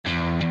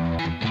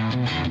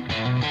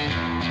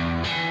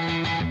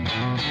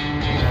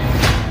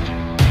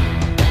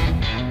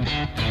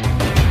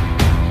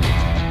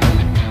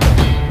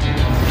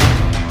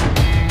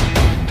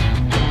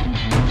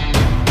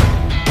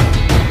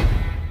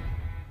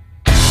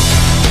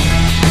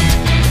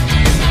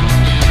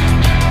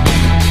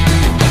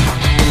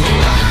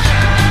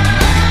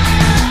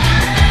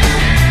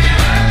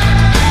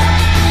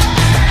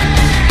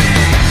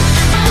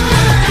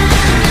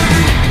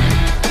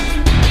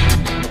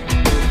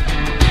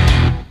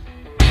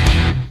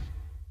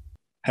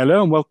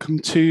Hello and welcome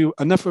to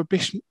another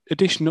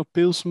edition of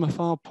Bills from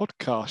Afar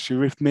podcast.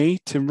 You're with me,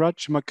 Tim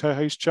Rudge, and my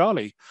co-host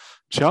Charlie.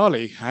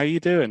 Charlie, how you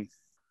doing?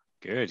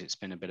 Good. It's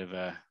been a bit of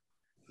a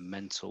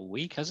mental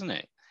week, hasn't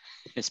it?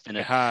 It's been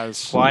It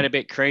has. quite a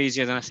bit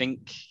crazier than I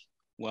think.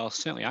 Well,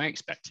 certainly I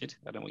expected.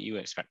 I don't know what you were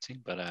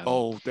expecting, but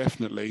Oh,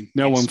 definitely.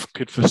 No one it's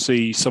could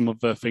foresee some of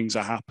the things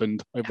that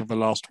happened over the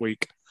last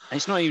week.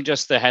 it's not even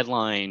just the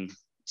headline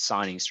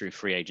signings through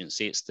free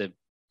agency. It's the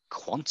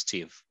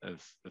quantity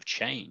of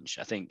change.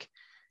 I think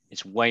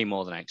it's way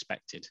more than I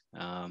expected.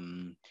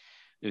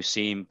 We've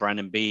seen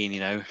Brandon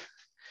Beane,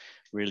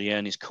 really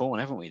earn his corn,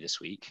 haven't we, this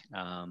week?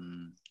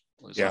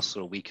 This Yeah. last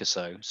sort of week or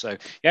so. So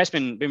yeah, it's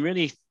been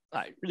really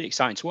really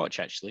exciting to watch.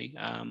 Actually,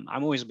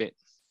 I'm always a bit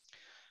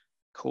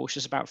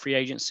cautious about free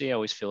agency. I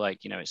always feel like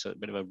it's a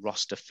bit of a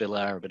roster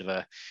filler, a bit of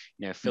a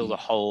fill the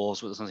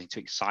holes with something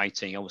too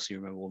exciting. Obviously,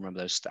 we'll remember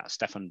those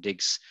Stefan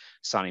Diggs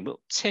signing, but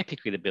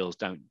typically the Bills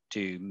don't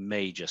do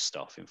major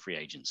stuff in free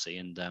agency,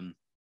 and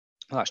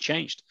well, that's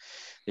changed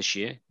this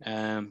year.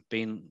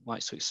 Being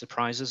like sort of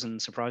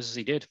surprises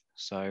he did.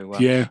 So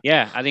Yeah.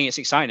 yeah, I think it's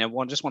exciting.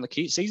 I just want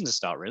the season to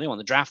start. Really, I want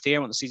the draft here. I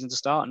want the season to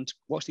start and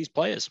watch these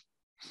players.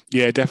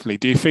 Yeah, definitely.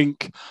 Do you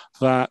think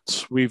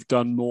that we've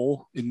done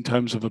more in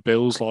terms of the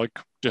Bills, like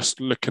just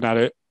looking at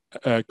it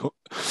uh,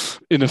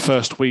 in the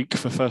first week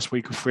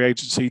of free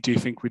agency? Do you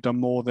think we've done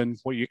more than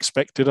what you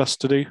expected us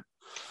to do?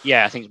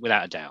 Yeah, I think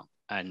without a doubt.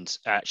 And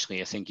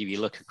actually, I think if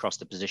you look across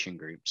the position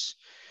groups,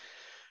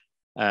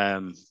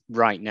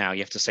 right now,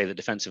 you have to say the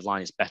defensive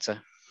line is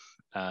better.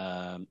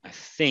 I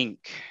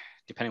think,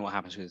 depending on what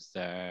happens with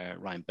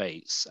Ryan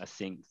Bates, I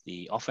think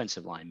the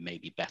offensive line may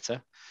be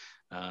better.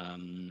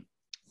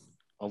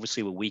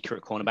 Obviously, we're weaker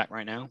at cornerback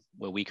right now.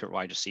 We're weaker at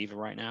wide receiver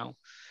right now.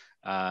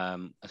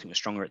 I think we're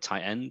stronger at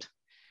tight end.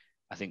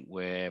 I think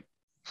we're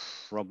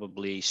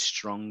probably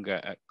stronger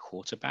at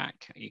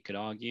quarterback, you could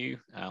argue,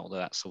 although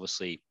that's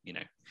obviously,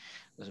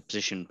 there's a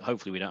position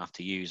hopefully we don't have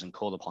to use and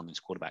call upon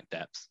is quarterback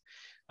depth.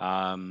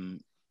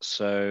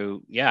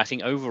 So yeah, I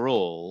think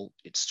overall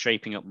it's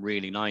shaping up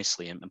really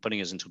nicely and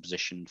putting us into a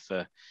position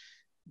for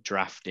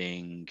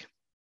drafting,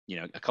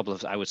 a couple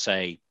of, I would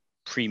say,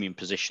 premium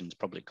positions,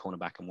 probably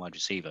cornerback and wide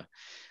receiver.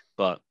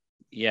 But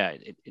yeah,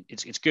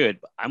 it's good.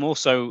 I'm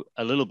also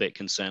a little bit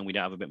concerned we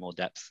don't have a bit more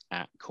depth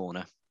at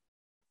corner.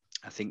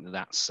 I think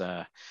that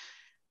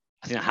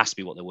has to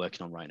be what they're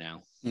working on right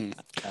now.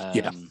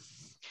 Yeah.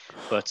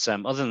 But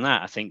other than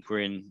that, I think we're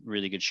in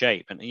really good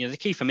shape. And the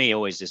key for me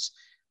always is,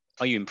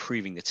 are you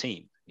improving the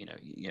team?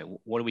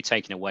 What are we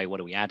taking away? What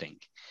are we adding?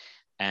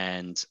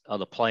 And are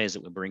the players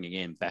that we're bringing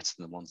in better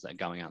than the ones that are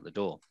going out the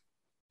door?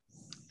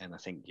 And I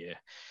think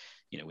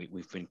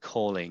we've been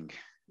calling.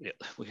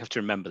 We have to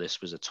remember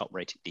this was a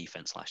top-rated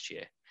defense last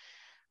year,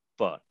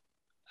 but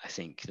I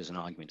think there's an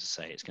argument to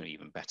say it's going to be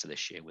even better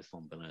this year with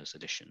Von Miller's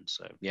addition.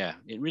 So yeah,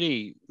 it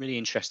really, really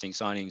interesting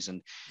signings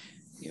and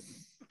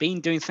been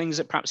doing things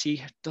that perhaps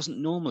he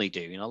doesn't normally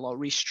do. A lot of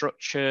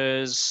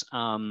restructures,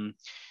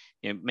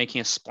 making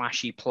a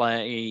splashy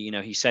play.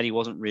 He said he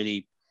wasn't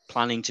really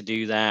planning to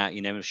do that.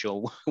 You're never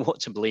sure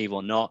what to believe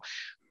or not.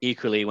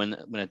 Equally, when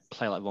a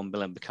player like Von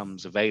Miller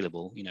becomes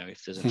available,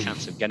 if there's a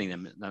chance of getting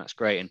them, then that's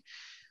great. And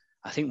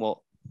I think what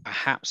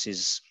perhaps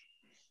is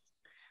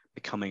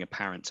becoming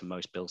apparent to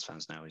most Bills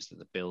fans now is that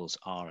the Bills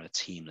are a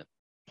team that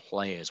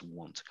players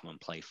want to come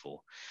and play for.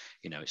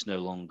 It's no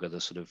longer the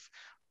sort of,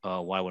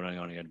 why would I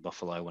want to go to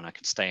Buffalo when I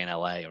could stay in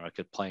LA or I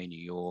could play in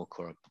New York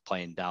or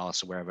play in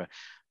Dallas or wherever,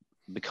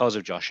 because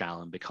of Josh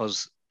Allen,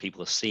 because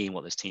people are seeing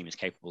what this team is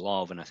capable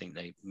of. And I think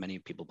many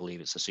people believe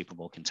it's a Super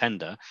Bowl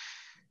contender.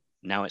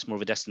 Now it's more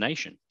of a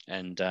destination.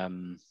 And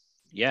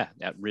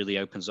that really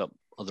opens up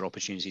other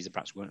opportunities that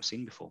perhaps we weren't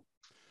seen before.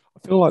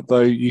 I feel like,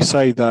 though, you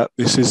say that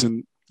this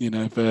isn't,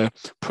 the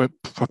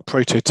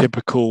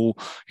prototypical,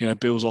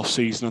 Bills off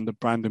season under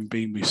Brandon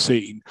Beane we've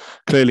seen.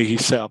 Clearly, he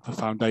set up the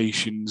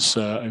foundations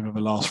over the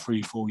last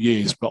 3-4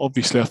 years. But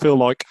obviously, I feel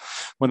like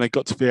when they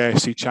got to the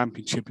AFC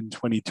Championship in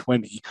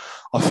 2020,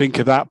 I think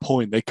at that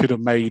point they could have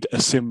made a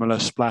similar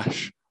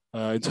splash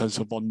in terms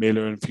of Von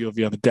Miller and a few of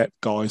the other depth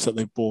guys that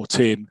they've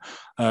brought in,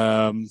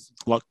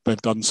 like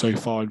they've done so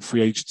far in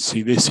free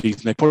agency this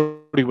season. They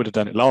probably would have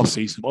done it last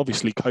season. But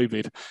obviously,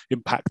 COVID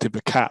impacted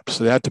the cap,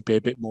 so they had to be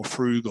a bit more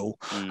frugal,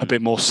 a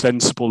bit more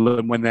sensible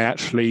than when they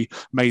actually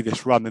made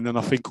this run. And then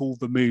I think all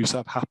the moves that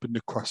have happened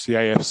across the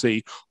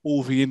AFC,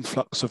 all the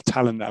influx of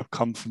talent that have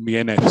come from the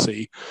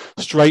NFC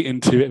straight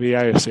into the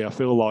AFC, I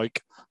feel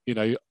like,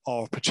 our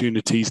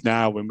opportunities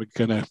now when we're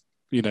going to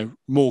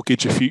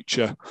mortgage a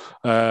future,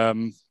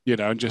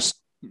 and just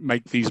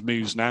make these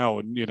moves now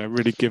and,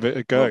 really give it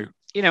a go.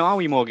 Well, are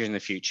we mortgaging the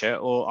future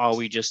or are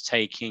we just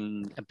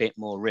taking a bit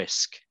more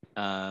risk?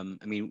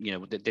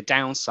 The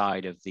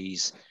downside of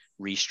these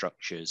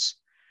restructures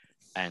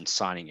and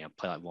signing a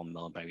player like Von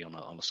Miller maybe on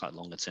a slightly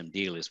longer term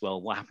deal is,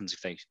 well, what happens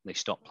if they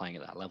stop playing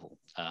at that level?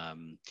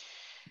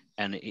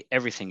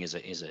 Everything is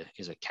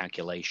a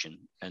calculation.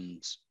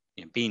 And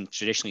Beane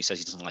traditionally says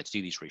he doesn't like to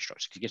do these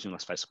restructures because it gives him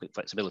less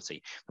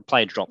flexibility. The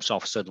player drops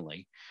off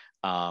suddenly,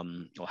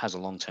 or has a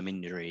long-term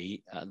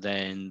injury,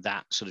 then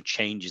that sort of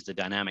changes the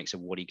dynamics of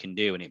what he can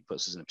do, and it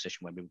puts us in a position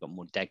where we've got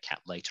more dead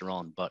cap later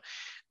on. But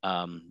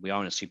we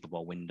are in a Super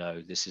Bowl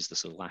window. This is the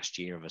sort of last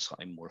year of a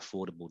slightly more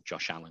affordable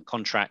Josh Allen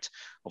contract.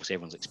 Obviously,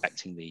 everyone's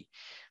expecting the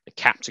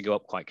cap to go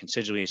up quite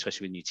considerably,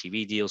 especially with new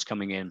TV deals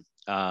coming in.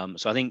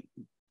 So I think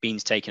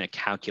Beane's taking a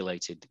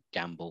calculated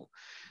gamble.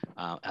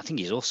 I think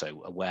he's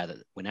also aware that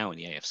we're now in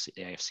the AFC.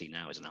 The AFC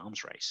now is an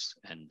arms race,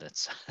 and that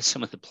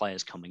some of the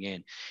players coming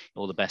in,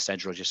 all the best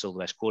edge rushers, all the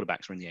best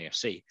quarterbacks are in the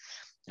AFC,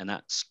 and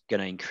that's going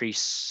to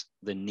increase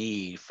the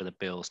need for the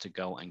Bills to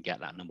go and get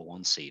that number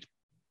 1 seed.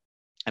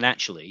 And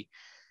actually,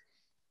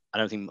 I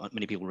don't think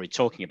many people are really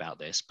talking about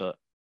this, but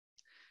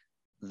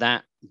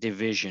that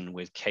division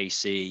with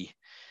KC,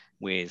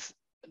 with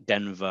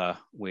Denver,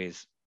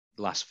 with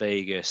Las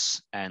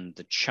Vegas, and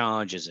the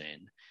Chargers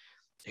in,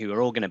 who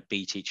are all going to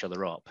beat each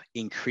other up,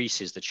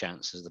 increases the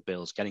chances of the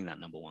Bills getting that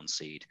number 1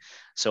 seed.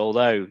 So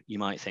although you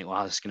might think,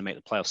 well, this is going to make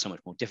the playoffs so much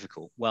more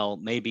difficult, well,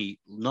 maybe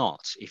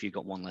not if you've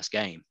got one less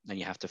game, then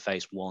you have to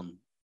face one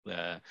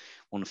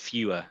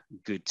fewer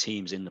good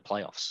teams in the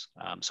playoffs.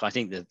 So I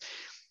think that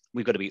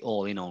we've got to be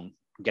all in on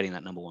getting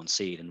that number 1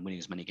 seed and winning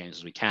as many games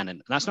as we can.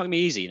 And that's not going to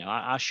be easy.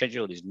 Our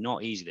schedule is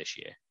not easy this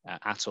year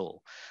at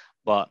all,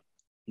 but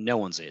no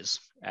one's is.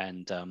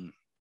 And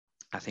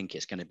I think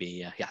it's going to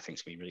be, I think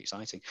it's going to be really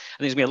exciting.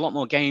 And there's going to be a lot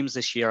more games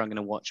this year I'm going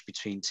to watch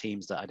between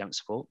teams that I don't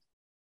support,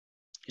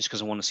 just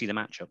because I want to see the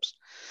matchups.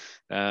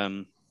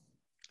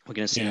 We're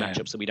going to see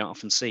matchups that we don't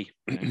often see.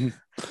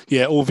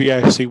 Yeah, all the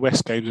AFC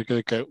West games are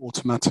going to go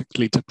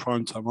automatically to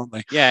primetime, aren't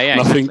they? Yeah,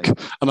 and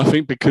exactly. I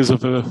think because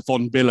of a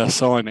Von Miller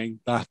signing,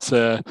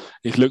 that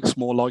it looks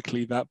more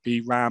likely that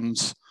the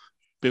Rams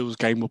Bills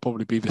game will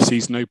probably be the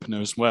season opener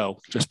as well,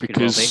 just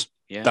because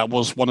that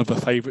was one of the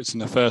favourites in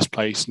the first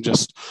place. And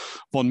just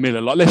Von Miller,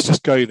 let's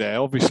just go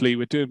there. Obviously,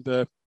 we're doing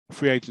the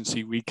free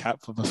agency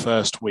recap for the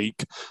first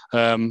week.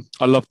 I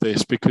love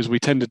this because we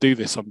tend to do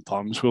this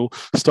sometimes. We'll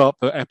start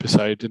the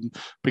episode, and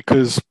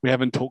because we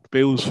haven't talked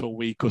Bills for a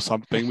week or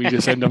something, we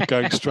just end up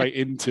going straight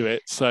into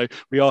it. So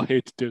we are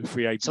here to do a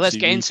free agency. So let's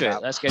get recap. into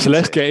it.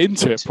 Let's get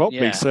into it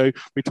properly. Yeah. So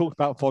we talked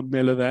about Von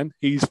Miller then.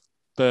 He's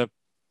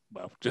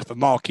just the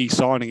marquee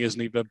signing,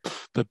 isn't he?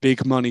 The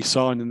big money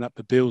signing that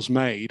the Bills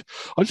made.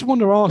 I just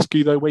want to ask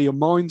you, though, where your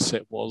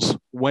mindset was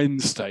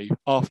Wednesday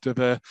after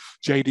the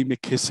J.D.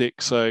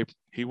 McKissick, so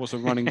he was a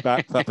running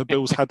back that the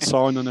Bills had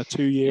signed on a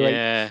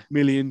 2-year, $8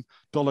 million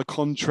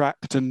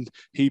contract, and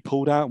he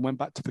pulled out and went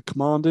back to the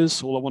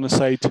Commanders. All I want to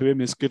say to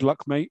him is good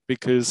luck, mate,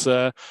 because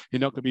you're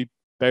not going to be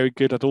very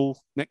good at all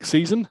next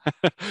season.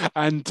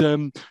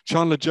 And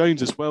Chandler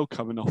Jones as well,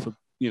 coming off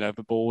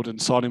the board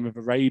and signing with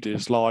the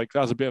Raiders, that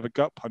was a bit of a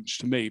gut punch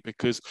to me,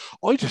 because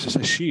I just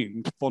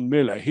assumed Von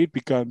Miller, he'd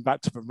be going back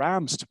to the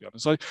Rams, to be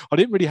honest. I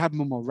didn't really have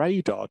him on my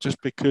radar,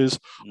 just because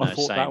I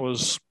thought that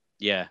was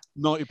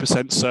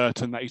 90%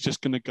 certain that he's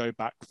just going to go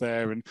back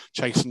there and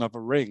chase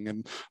another ring.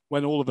 And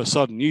when all of a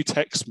sudden you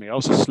text me, I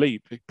was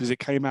asleep because it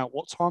came out,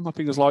 what time? I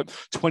think it was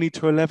 20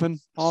 to 11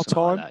 our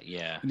time. Like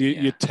that, and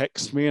you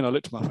text me, and I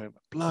looked at my phone,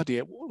 bloody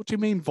hell, what do you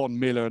mean Von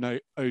Miller and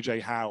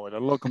OJ Howard? I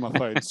log on my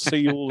phone,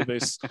 see all of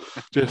this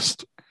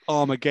just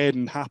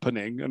Armageddon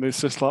happening, and it's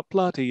just like,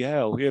 bloody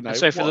hell,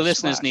 So for the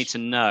listeners need to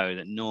know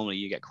that normally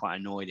you get quite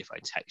annoyed if I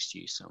text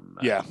you some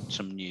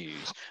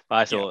news, but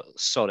I thought,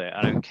 sod it,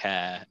 I don't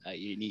care.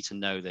 You need to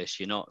know this.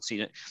 You're not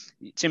seeing it.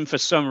 Tim, for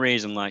some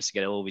reason, likes to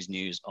get all his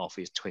news off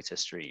his Twitter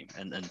stream,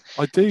 and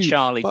I do.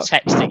 Charlie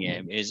texting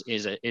him is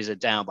a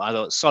down. But I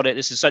thought, sod it,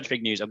 this is such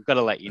big news. I've got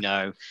to let you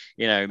know.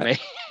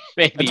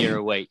 Maybe you're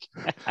awake.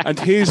 And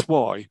here's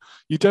why: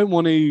 you don't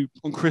want to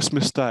on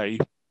Christmas Day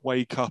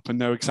wake up and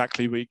know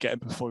exactly what you're getting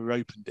before you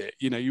opened it.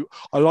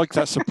 I like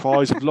that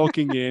surprise of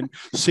logging in,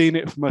 seeing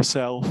it for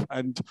myself,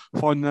 and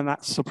finding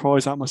that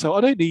surprise out myself.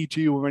 I don't need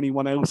you or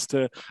anyone else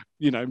to,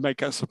 make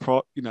that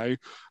surprise.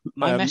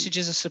 My message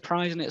is a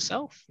surprise in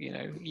itself.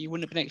 You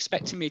wouldn't have been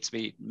expecting me to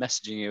be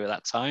messaging you at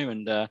that time,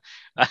 and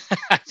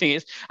I think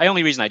it's the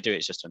only reason I do it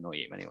is just to annoy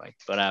you anyway.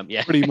 But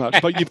pretty much.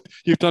 But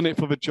you've done it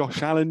for the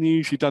Josh Allen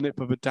news. You've done it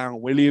for the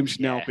Darrell Williams.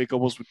 You know how big I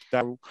was with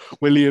Darrell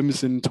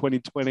Williams in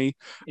 2020.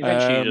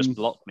 Eventually, you just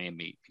block me and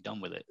be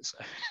done with it. So.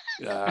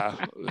 Yeah,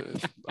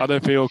 I don't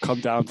think it'll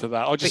come down to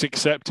that. I just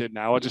accept it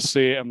now. I just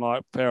see it. I'm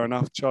like, fair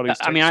enough. Charlie's.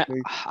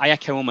 I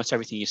echo almost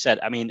everything you said.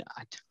 I mean,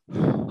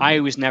 I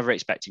was never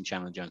expecting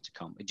Chandler Jones to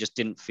come. It just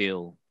didn't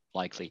feel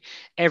likely.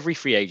 Every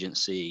free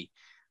agency,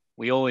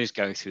 we always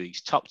go through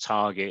these top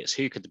targets.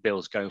 Who could the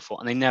Bills go for?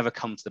 And they never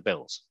come to the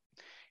Bills,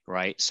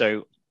 right?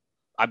 So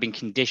I've been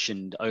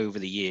conditioned over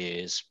the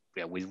years,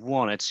 with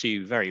one or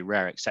two very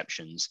rare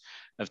exceptions,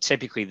 of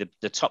typically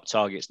the top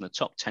targets in the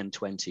top 10,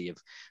 20 of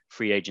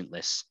free agent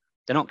lists.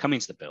 They're not coming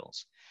to the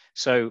Bills.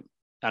 So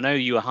I know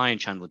you were high in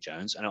Chandler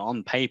Jones, and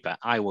on paper,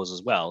 I was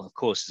as well. Of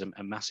course, it's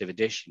a massive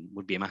addition,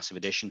 would be a massive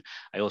addition.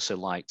 I also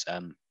liked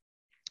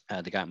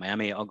the guy at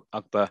Miami,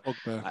 Ogba.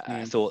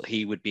 I thought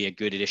he would be a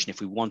good addition if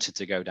we wanted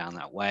to go down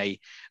that way.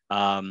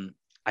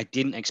 I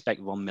didn't expect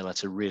Von Miller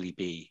to really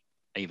be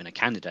even a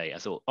candidate. I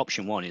thought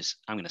option one is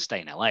I'm going to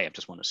stay in LA. I've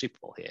just won a Super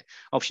Bowl here.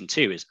 Option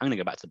two is I'm going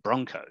to go back to the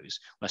Broncos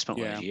where I spent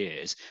all those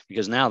years,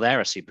 because now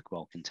they're a Super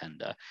Bowl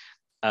contender.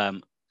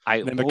 And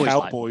then the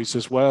Cowboys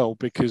as well,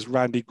 because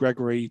Randy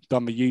Gregory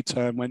done the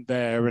U-turn, went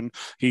there, and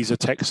he's a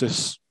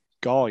Texas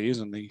guy,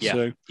 isn't he?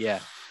 Yeah.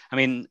 I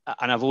mean,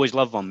 and I've always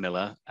loved Von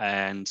Miller,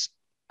 and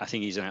I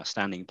think he's an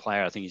outstanding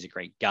player. I think he's a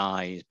great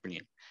guy. He's a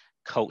brilliant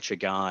culture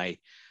guy.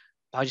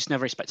 I just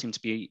never expected him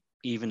to be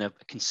even a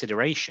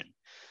consideration.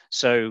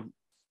 So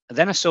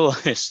then I saw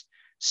this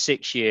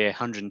 6-year,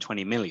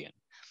 120 million.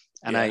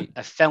 And I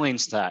fell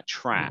into that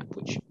trap,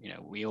 which,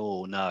 we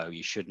all know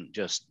you shouldn't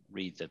just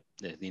read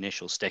the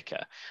initial sticker.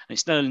 And it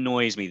still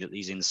annoys me that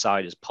these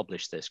insiders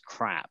publish this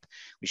crap,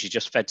 which is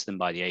just fed to them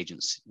by the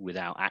agents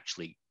without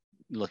actually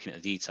looking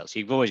at the details. So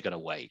you've always got to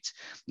wait.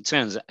 So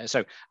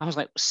I was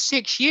like,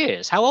 6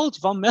 years? How old's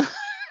Von Miller?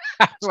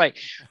 I was like,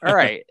 all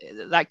right,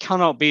 that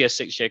cannot be a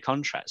 6-year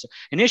contract. So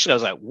initially I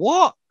was like,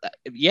 what?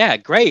 Yeah,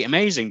 great,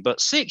 amazing. But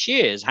 6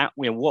 years,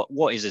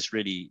 what is this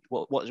really?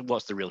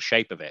 What's the real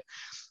shape of it?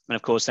 And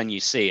of course, then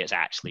you see it's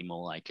actually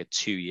more like a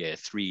 2-year,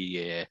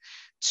 3-year,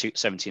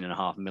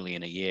 17.5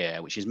 million a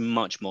year, which is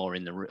much more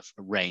in the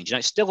range. And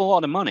it's still a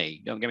lot of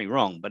money, don't get me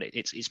wrong, but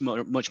it's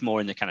much more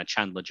in the kind of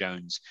Chandler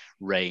Jones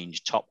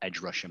range, top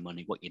edge rusher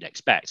money, what you'd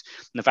expect.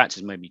 And the fact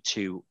is maybe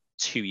 2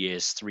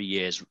 years, 3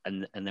 years,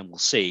 and then we'll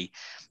see.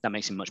 That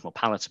makes him much more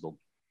palatable.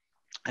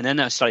 And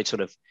then I started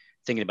sort of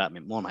thinking about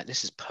it more, like,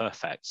 this is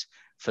perfect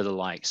for the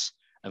likes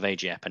of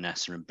AJ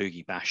Epinesa and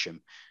Boogie Basham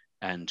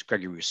and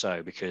Gregory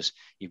Rousseau, because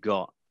you've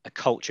got a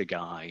culture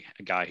guy,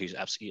 a guy who's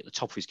absolutely at the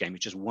top of his game, who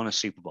just won a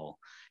Super Bowl,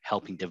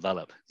 helping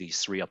develop these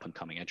 3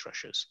 up-and-coming edge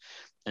rushers.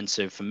 And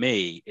so for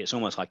me, it's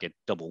almost like a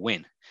double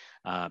win,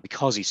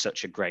 because he's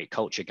such a great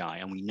culture guy,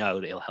 and we know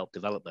that he'll help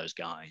develop those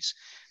guys.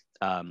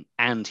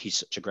 And he's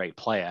such a great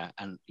player,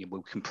 and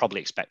we can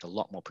probably expect a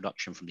lot more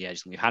production from the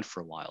edge than we've had for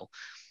a while.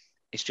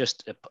 It's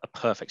just a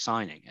perfect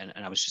signing, and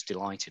I was just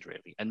delighted,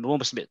 really, and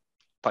almost a bit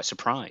quite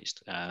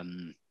surprised. But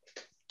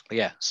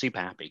yeah, super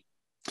happy.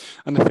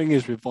 And the thing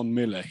is with Von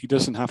Miller, he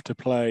doesn't have to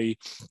play,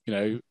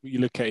 you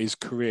look at his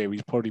career,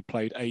 he's probably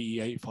played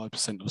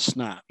 80-85% of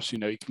snaps. He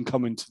can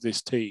come into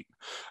this team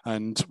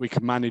and we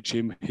can manage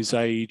him, his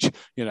age.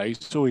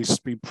 He's always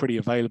been pretty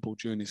available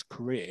during his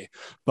career.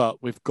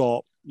 But we've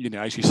got,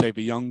 as you say,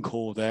 the young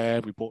core there.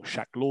 We brought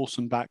Shaq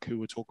Lawson back, who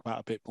we'll talk about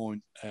a bit more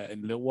in a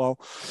little while.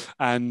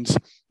 And,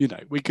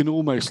 we can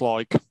almost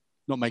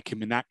not make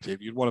him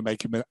inactive. You'd want to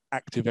make him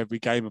active every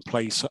game and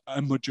play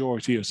a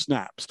majority of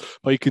snaps.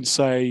 But you can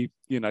say,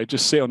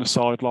 just sit on the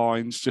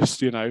sidelines,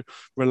 just,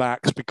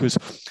 relax, because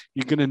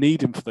you're going to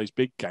need him for those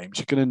big games.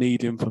 You're going to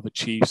need him for the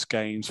Chiefs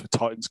games, for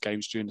Titans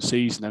games during the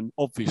season. And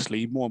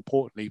obviously, more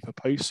importantly, for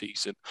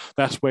postseason.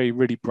 That's where he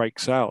really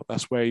breaks out.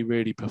 That's where he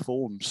really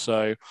performs.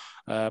 So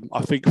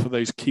I think for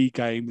those key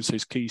games,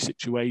 those key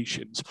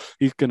situations,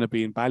 he's going to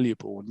be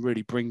invaluable and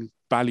really bring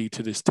value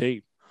to this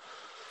team.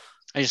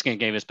 I'm just going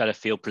to give us better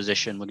field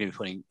position. We're going to be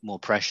putting more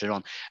pressure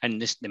on.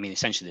 And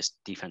essentially this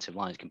defensive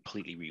line is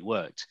completely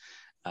reworked.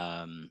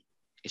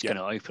 It's going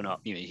to open up,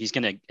 he's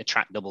going to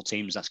attract double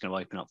teams. That's going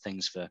to open up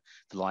things for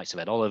the likes of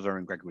Ed Oliver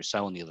and Greg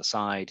Rousseau on the other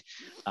side.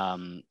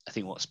 I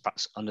think what's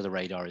perhaps under the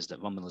radar is that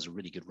Von Miller's a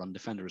really good run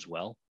defender as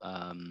well.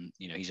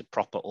 He's a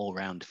proper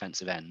all-round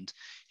defensive end.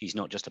 He's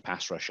not just a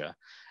pass rusher.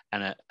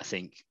 And I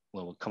think,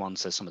 we'll come on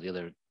to some of the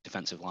other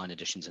defensive line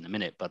additions in a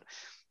minute, but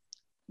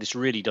this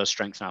really does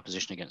strengthen our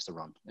position against the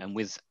run. And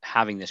with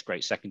having this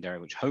great secondary,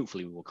 which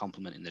hopefully we will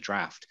complement in the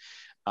draft,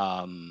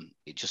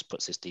 it just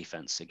puts this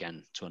defense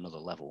again to another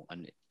level.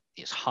 And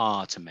it's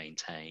hard to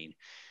maintain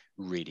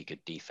really good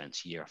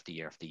defense year after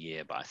year after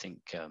year. But I think,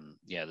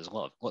 there's a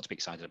lot to be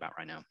excited about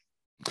right now.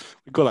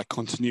 We've got that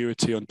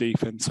continuity on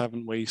defense,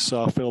 haven't we?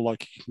 So I feel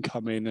like he can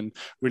come in and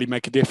really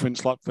make a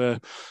difference, like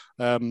the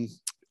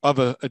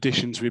other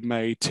additions we've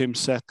made, Tim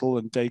Settle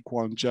and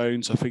Daquan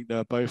Jones. I think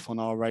they're both on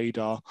our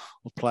radar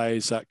of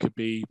players that could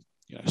be,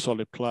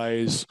 solid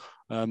players.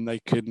 They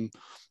can,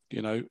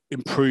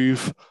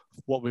 improve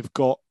what we've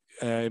got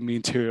in the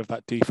interior of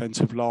that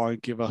defensive line,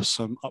 give us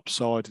some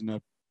upside in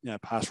a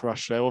pass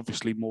rush. They're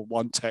obviously more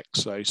one tech,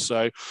 so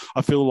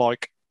I feel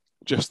like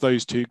just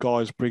those two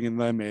guys, bringing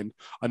them in,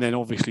 and then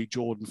obviously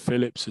Jordan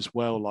Phillips as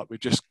well. Like we've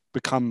just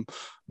become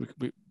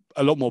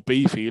a lot more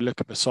beefy. You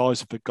look at the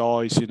size of the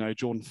guys,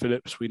 Jordan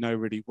Phillips, we know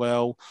really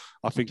well.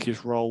 I think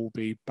his role will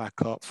be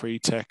backup free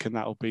tech, and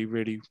that'll be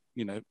really,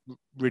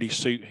 really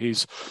suit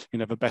his,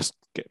 the best,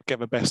 get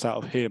the best out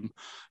of him.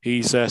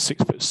 He's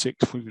 6'6",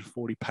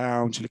 340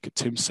 pounds. You look at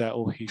Tim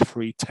Settle, he's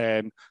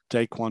 310,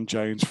 Daquan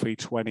Jones,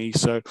 320.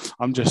 So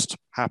I'm just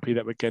happy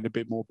that we're getting a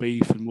bit more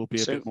beef and we'll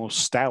be a bit more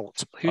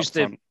stout. Who's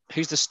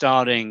the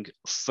starting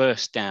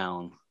first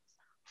down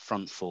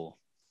front four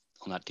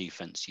on that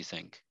defense, you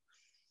think?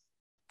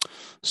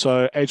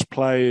 So edge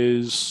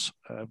players,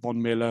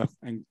 Von Miller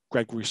and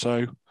Greg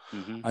Rousseau.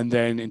 Mm-hmm. And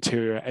then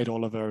interior, Ed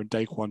Oliver and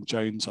Daquan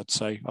Jones, I'd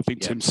say. I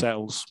think Tim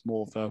Settle's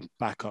more of a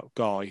backup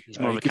guy. He's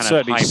more of a could kind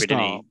of hybrid,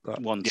 start,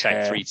 but one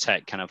tech, three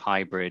tech kind of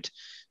hybrid,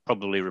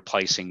 probably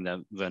replacing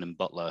the Vernon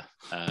Butler.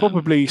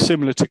 Probably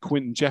similar to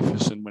Quinton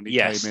Jefferson when he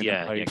came in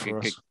and played for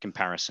us. Good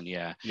comparison,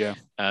 Yeah.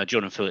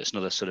 Jordan Phillips,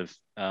 another sort of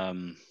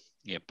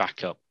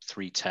backup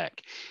three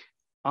tech.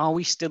 Are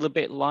we still a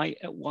bit light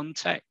at one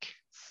tech?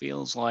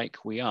 Feels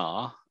like we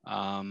are.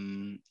 I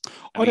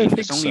don't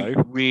think so.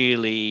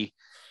 Really,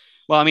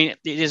 well, I mean,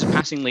 it is a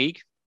passing league.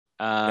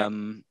 I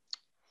mean,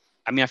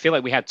 I feel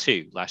like we had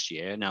two last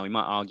year. Now we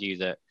might argue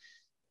that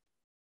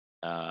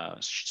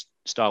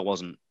Starr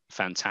wasn't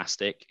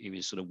fantastic. He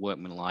was sort of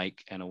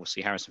workmanlike, and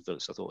obviously Harrison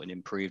Phillips, I thought, had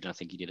improved, and I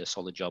think he did a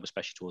solid job,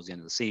 especially towards the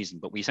end of the season.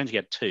 But we essentially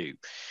had two.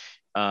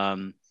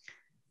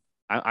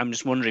 I'm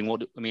just wondering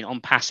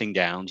on passing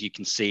downs, you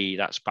can see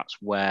that's perhaps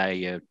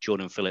where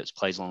Jordan Phillips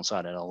plays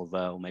alongside Ed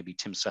Oliver, or maybe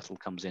Tim Settle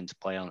comes in to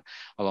play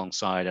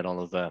alongside Ed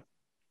Oliver.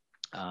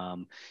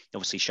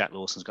 Obviously, Shaq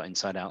Lawson's got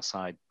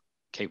inside-outside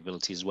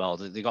capability as well.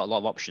 They've got a lot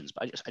of options,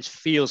 but it just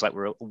feels like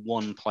we're a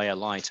one player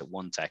light at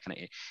one tech, and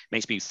it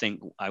makes me think,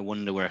 I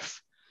wonder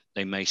if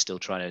they may still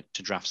try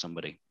to draft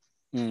somebody.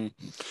 And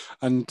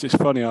it's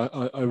funny,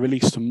 I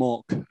released a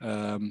mock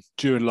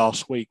during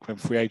last week when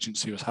free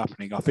agency was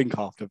happening, I think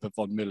after the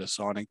Von Miller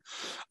signing,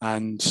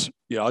 and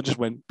I just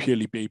went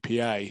purely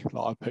BPA.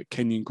 Like, I put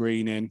Kenyon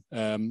Green in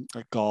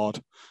at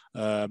guard,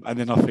 and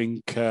then I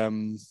think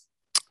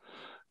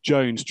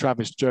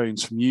Travis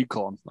Jones from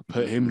UConn, I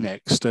put him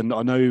next. And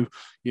I know,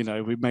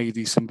 we made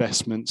these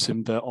investments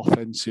in the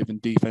offensive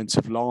and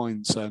defensive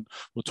lines, and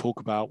we'll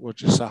talk about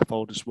Roger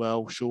Saffold as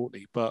well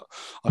shortly. But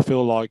I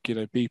feel like,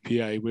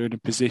 BPA, we're in a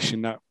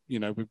position that,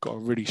 we've got a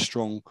really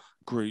strong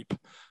group,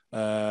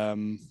 a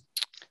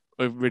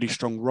really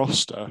strong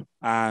roster,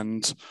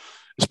 and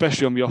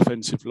especially on the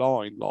offensive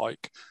line.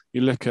 Like,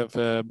 you look at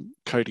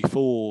Cody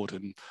Ford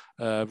and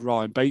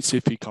Ryan Bates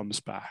if he comes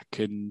back,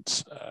 and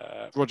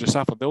Roger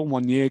Saffold, they're all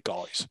 1 year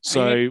guys.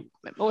 So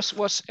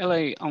what's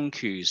L.A.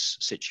 Onku's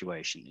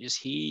situation? Is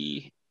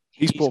he's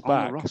brought on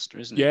back the roster,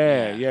 isn't he?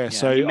 Yeah.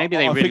 So I mean, maybe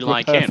they really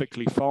like him.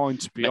 Perfectly fine,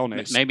 to be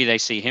honest. Maybe they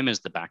see him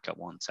as the backup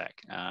one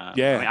tech. I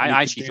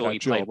actually thought he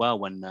played well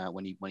when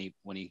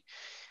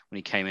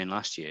he came in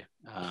last year.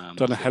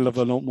 Done a hell of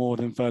a lot more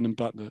than Vernon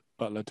Butler,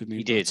 didn't he?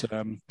 He did.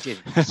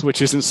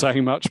 Which isn't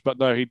saying much, but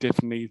no, he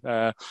definitely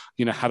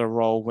had a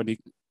role when he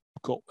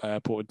got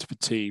brought into the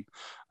team,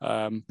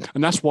 and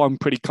that's why I'm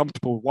pretty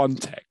comfortable with one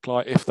tech.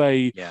 Like, if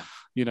they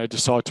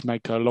decide to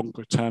make a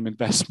longer term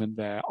investment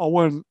there, I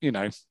won't.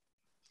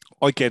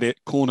 I get it.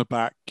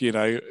 Cornerback,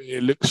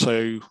 it looks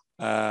so.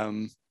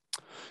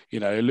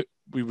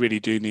 We really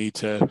do need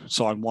to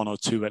sign one or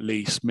two at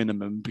least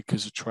minimum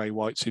because of Trey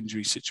White's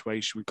injury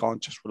situation. We can't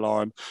just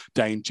rely on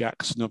Dane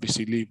Jackson.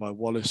 Obviously, Levi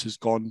Wallace has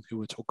gone, who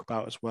we'll talk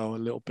about as well a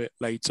little bit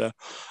later.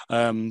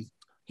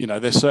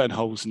 There's certain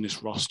holes in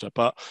this roster,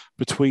 but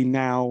between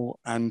now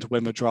and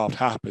when the draft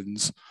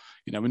happens,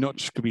 we're not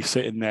just going to be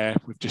sitting there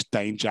with just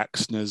Dane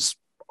Jackson as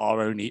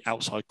our only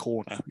outside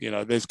corner.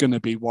 There's going to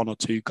be one or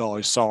two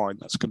guys signed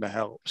that's going to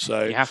help.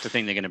 So you have to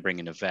think they're going to bring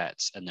in a vet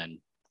and then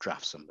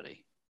draft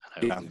somebody.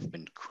 I know we've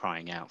been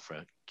crying out for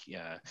a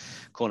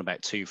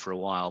cornerback 2 for a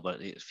while,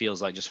 but it feels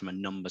like just from a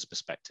numbers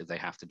perspective, they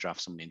have to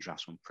draft somebody and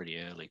draft someone pretty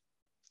early.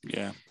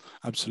 Yeah,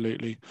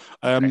 absolutely.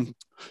 Shall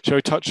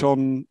we touch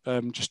on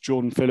just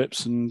Jordan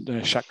Phillips and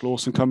Shaq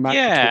Lawson come back?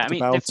 Yeah,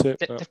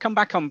 they've come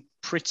back on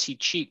pretty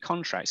cheap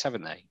contracts,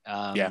 haven't they?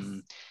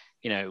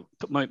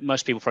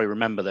 Most people probably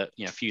remember that,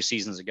 a few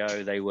seasons ago,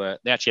 they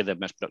actually had their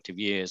most productive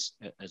years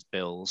as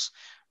Bills.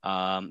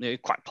 They're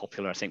quite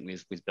popular, I think,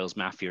 with Bills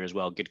Mafia as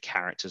well. Good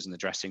characters in the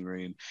dressing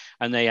room,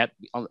 and they had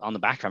on the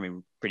back,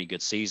 pretty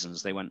good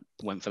seasons. They went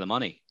for the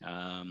money.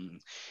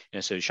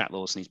 So Shaq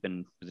Lawson, he's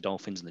been with the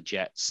Dolphins and the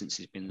Jets since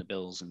he's been in the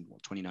Bills in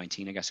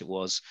 2019, I guess it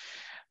was.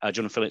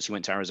 Jordan Phillips, he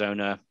went to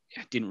Arizona,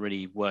 didn't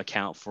really work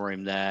out for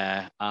him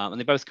there, and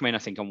they both come in, I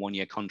think, on 1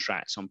 year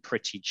contracts on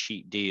pretty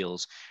cheap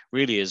deals.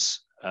 Really is.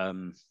 I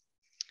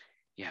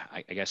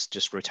guess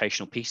just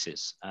rotational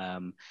pieces.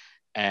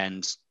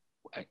 And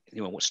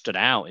what stood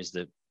out is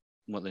that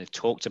what they've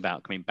talked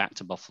about coming back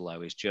to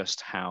Buffalo is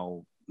just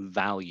how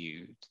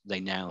valued they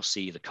now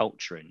see the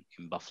culture in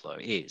Buffalo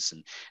is,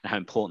 and how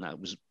important that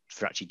was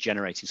for actually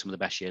generating some of the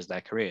best years of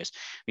their careers.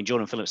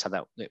 Jordan Phillips had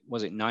that,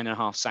 was it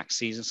 9.5 sack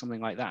season,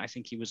 something like that, I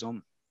think he was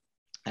on.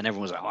 And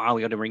everyone was like, "Oh,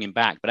 we got to bring him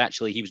back." But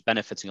actually, he was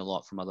benefiting a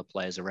lot from other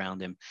players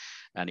around him,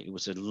 and it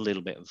was a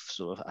little bit of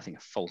sort of, I think,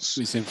 a false.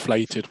 It was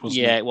inflated,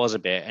 wasn't it? Yeah, it was a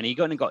bit, and he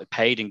got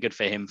paid, and good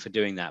for him for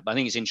doing that. But I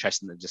think it's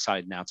interesting that they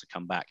decided now to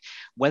come back.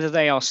 Whether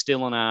they are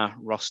still on our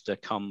roster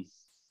come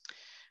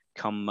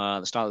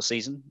the start of the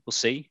season, we'll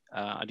see.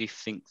 I do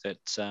think that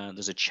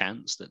there's a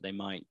chance that they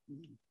might,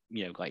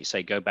 like you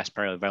say, go best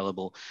player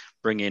available,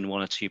 bring in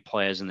one or two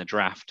players in the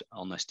draft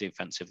on this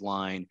defensive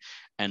line,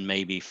 and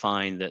maybe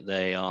find that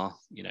they are,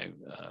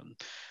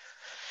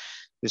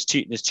 there's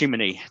too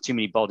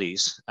many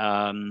bodies.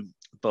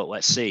 But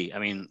let's see.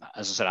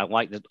 As I said, I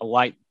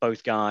like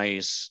both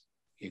guys.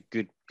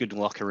 good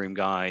locker room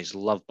guys,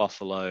 love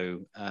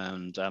Buffalo,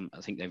 and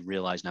I think they've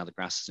realised now the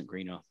grass isn't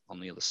greener on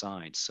the other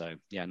side. So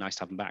yeah, nice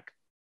to have him back.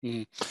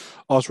 I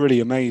was really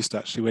amazed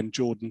actually when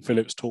Jordan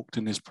Phillips talked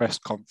in his press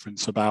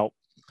conference about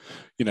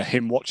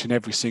him watching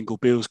every single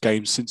Bills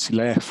game since he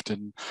left,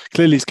 and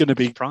clearly he's going to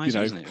be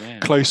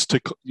close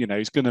to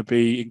he's going to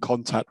be in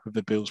contact with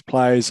the Bills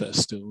players that are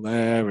still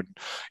there,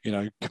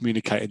 and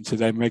communicating to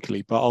them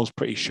regularly. But I was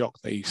pretty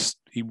shocked that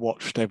he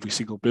watched every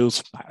single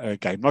Bills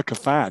game like a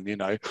fan.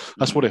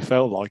 That's what it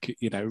felt like.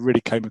 It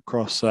really came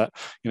across that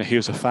he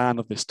was a fan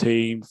of this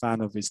team,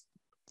 fan of his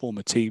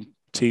former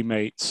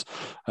teammates,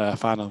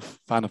 fan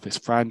of this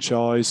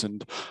franchise,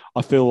 and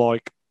I feel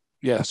like,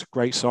 yeah, it's a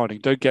great signing.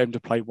 Don't get him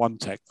to play one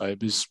tech though,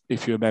 because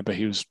if you remember,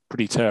 he was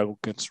pretty terrible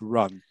against the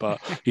run.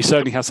 But he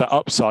certainly has that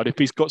upside. If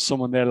he's got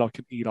someone there like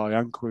an Eli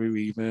Ankaru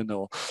even,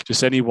 or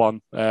just anyone,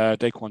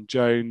 Daquan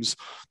Jones,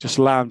 just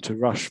allow him to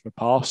rush the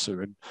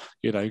passer and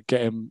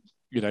get him.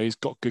 He's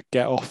got good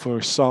get off for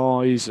his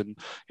size, and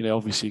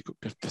obviously got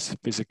good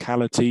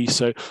physicality.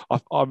 So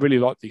I really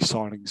like these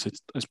signings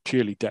as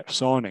purely depth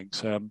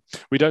signings.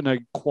 We don't know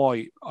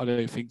quite, I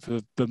don't think, for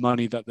the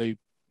money that they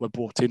were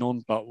brought in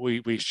on, but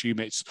we assume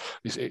it's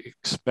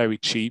very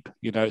cheap.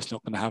 It's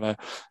not going to have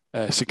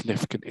a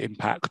significant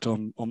impact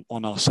on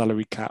our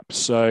salary cap.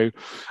 So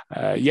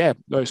yeah,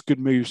 those good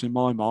moves in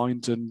my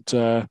mind, and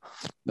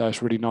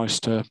it's really nice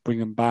to bring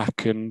them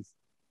back. And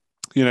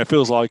it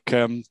feels like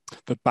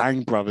the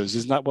Bang Brothers,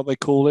 isn't that what they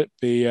call it?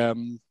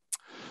 The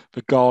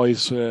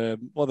guys,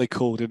 what they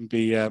called in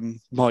the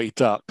Mighty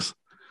Ducks.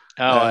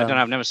 Oh, I don't know.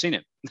 I've never seen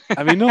it.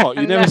 Have you not?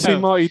 You've never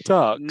seen Mighty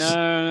Ducks?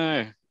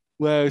 No.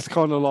 Where it's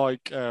kind of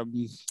like,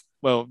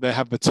 they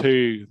have the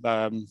two,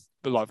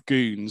 like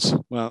goons,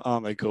 well,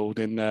 aren't they called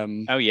in?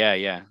 Oh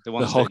yeah, the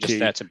ones that are just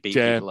there to beat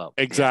people up.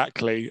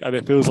 Exactly, and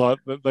it feels like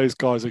those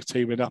guys are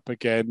teaming up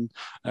again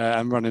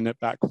and running it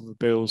back with the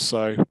Bills.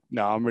 So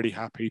no, I'm really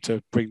happy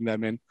to bring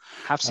them in.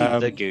 Have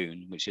seen The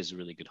Goon, which is a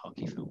really good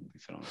hockey film.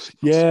 If I'm honest.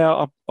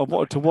 Yeah, I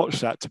wanted to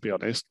watch that, to be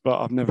honest, but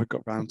I've never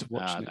got around to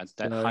watching it.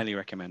 I highly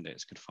recommend it.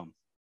 It's good fun.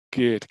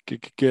 Good.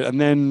 And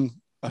then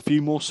a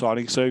few more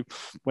signings. So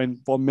when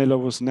Von Miller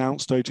was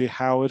announced, OJ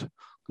Howard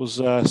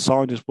was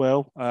signed as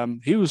well.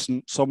 He was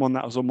someone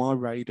that was on my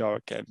radar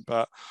again,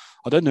 but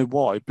I don't know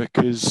why,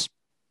 because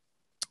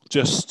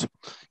just,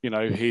 he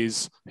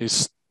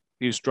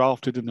was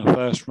drafted in the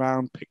first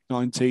round, pick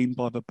 19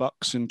 by the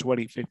Bucks in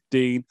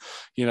 2015.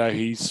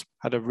 He's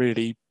had a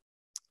really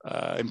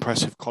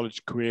impressive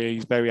college career.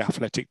 He's very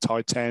athletic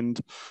tight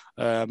end.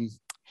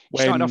 He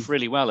started off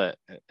really well at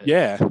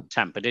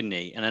Tampa, didn't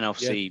he? And then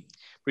obviously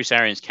Bruce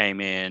Arians came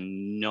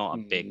in, not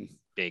a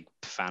big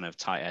fan of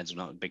tight ends,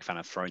 not a big fan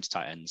of throwing to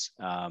tight ends.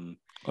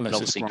 But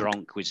obviously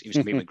Gronk he was going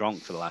to be with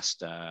Gronk for the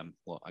last, I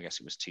guess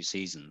it was 2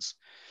 seasons.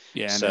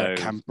 Yeah, so, and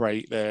Cam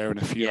Brate there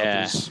and a few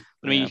others.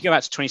 I mean, you go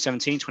back to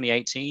 2017,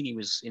 2018, he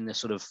was in the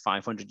sort of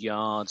 500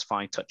 yards,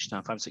 5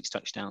 or 6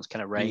 touchdowns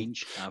kind of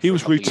range. He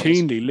was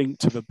routinely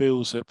linked to the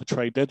Bills at the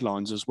trade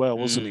deadlines as well,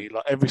 wasn't he?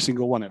 Like every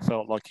single one, it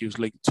felt like he was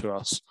linked to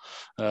us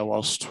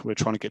whilst we're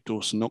trying to get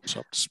Dawson Knox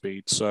up to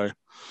speed. So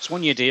it's a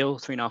 1-year deal,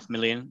 $3.5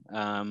 million.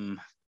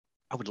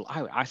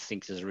 I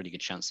think there's a really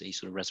good chance that he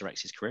sort of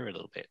resurrects his career a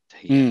little bit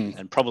here,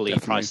 and probably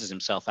prices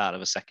himself out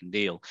of a second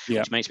deal,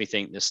 which makes me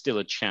think there's still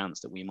a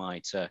chance that we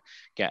might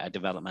get a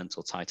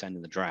developmental tight end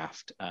in the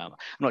draft. I'm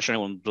not sure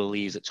anyone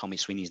believes that Tommy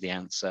Sweeney's the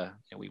answer.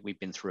 We've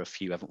been through a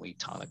few, haven't we?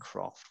 Tyler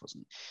Croft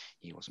wasn't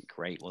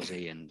great, was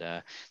he? And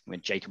when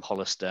Jacob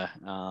Hollister,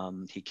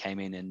 he came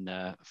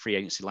in free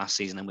agency last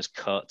season and was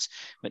cut,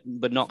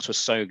 but Knox was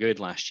so good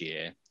last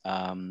year.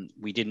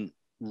 We didn't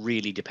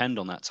really depend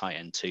on that tight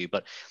end too,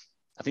 but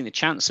I think the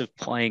chance of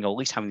playing, or at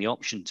least having the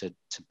option to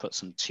put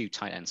some 2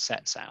 tight end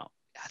sets out,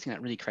 I think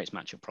that really creates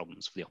matchup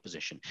problems for the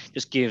opposition.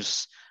 Just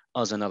gives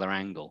us another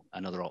angle,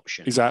 another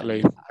option.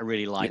 Exactly. And I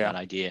really like that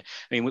idea.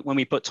 I mean, when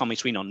we put Tommy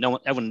Sweeney on,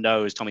 everyone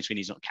knows Tommy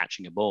Sweeney's not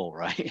catching a ball,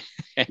 right?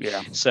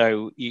 Yeah.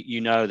 So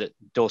you know that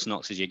Dawson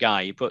Knox is your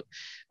guy. You put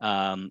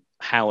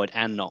Howard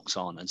and Knox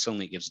on, and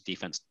suddenly it gives the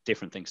defense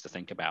different things to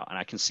think about. And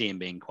I can see him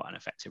being quite an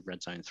effective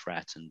red zone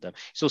threat. And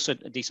he's also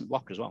a decent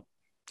blocker as well.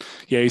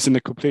 Yeah, he's in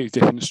a completely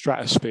different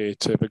stratosphere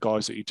to the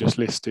guys that you just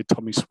listed,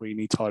 Tommy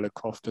Sweeney, Tyler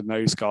Croft, and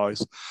those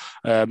guys.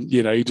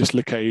 You just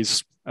look at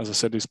his, as I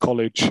said, his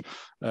college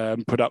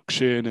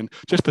production, and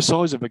just the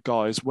size of the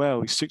guy as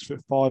well. He's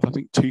 6'5", I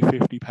think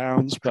 250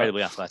 pounds.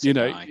 Incredibly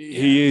athletic.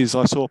 He is.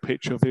 I saw a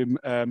picture of him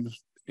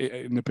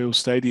in the Bills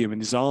Stadium, in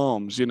his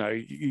arms.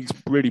 He's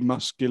really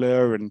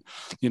muscular, and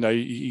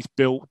he's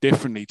built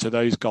differently to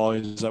those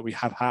guys that we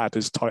have had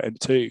as tight end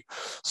too.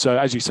 So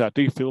as you said, I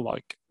do feel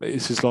like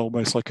this is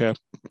almost like a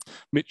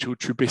Mitchell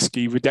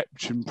Trubisky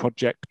redemption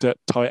project at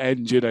tight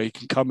end. He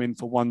can come in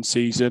for one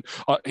season.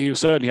 He'll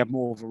certainly have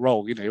more of a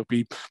role. He'll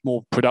be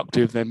more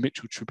productive than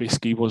Mitchell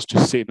Trubisky was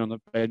just sitting on the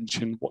bench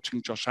and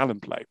watching Josh Allen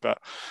play. But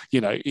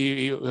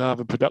he'll have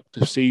a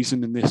productive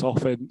season in this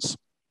offense.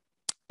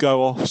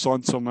 go off,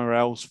 sign somewhere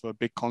else for a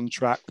big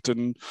contract,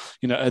 and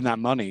earn that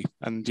money.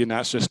 And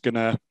it's just going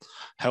to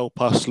help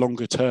us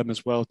longer term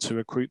as well to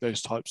recruit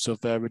those types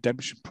of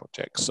redemption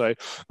projects. So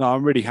no,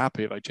 I'm really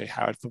happy with OJ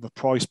Howard for the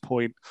price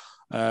point.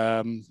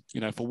 For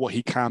what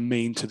he can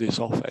mean to this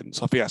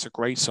offense. I think that's a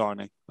great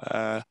signing.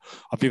 I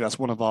think that's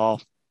one of our,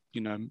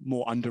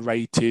 more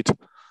underrated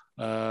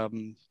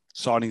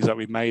signings that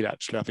we've made,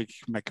 actually. I think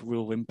he can make a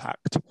real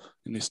impact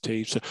in this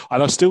team. So,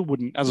 and I still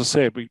wouldn't, as I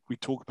said, we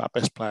talk about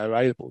best player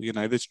available.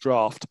 This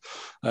draft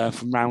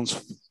from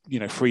rounds,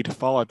 3 to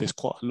 5, there's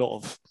quite a lot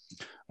of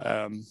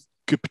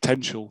good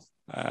potential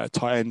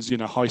tight ends,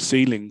 high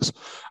ceilings.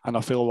 And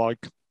I feel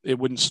like it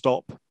wouldn't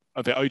stop.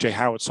 The OJ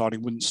Howard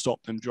signing wouldn't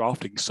stop them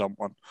drafting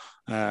someone.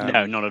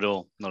 No, not at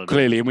all. Not at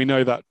clearly, all. And we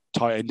know that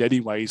tight end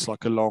anyways,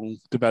 like a long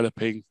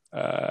developing.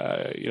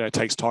 It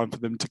takes time for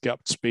them to get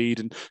up to speed,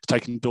 and it's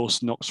taken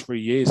Dawson Knox 3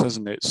 years,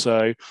 hasn't it?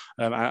 So,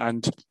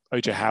 and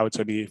OJ Howard's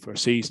only here for a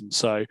season.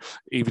 So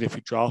even if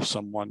we draft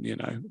someone,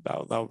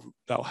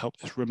 that'll help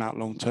this room out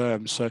long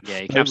term. So yeah,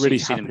 you can absolutely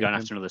see them going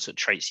after another sort of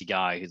Tracy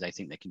guy who they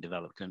think they can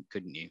develop,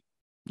 couldn't you?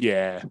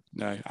 Yeah,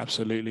 no,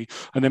 absolutely.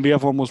 And then the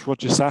other one was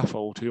Roger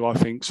Saffold, who I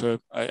think's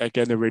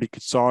again a really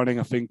good signing.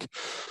 I think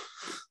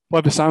by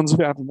the sounds of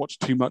it, I haven't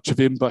watched too much of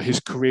him, but his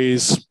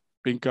career's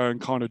been going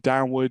kind of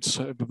downwards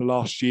over the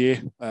last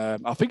year.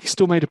 I think he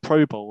still made a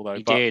Pro Bowl though.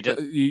 He did.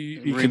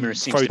 Rumor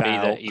seems to be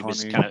that he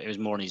was it was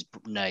more on his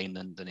name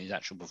than his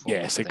actual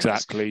performance. Yes,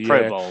 exactly.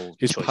 Pro Bowl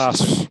his choices,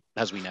 pass,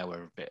 as we know,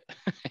 are a bit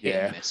yeah.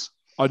 hit and miss.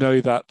 I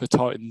know that the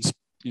Titans,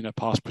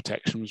 pass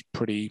protection was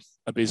pretty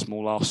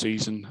abysmal last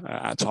season.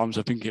 At times,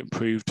 I think it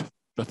improved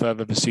the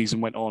further the season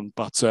went on.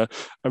 But a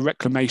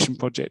reclamation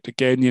project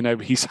again.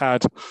 He's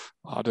had,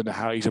 I don't know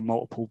how, he's a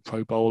multiple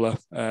Pro Bowler.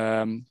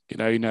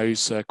 He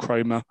knows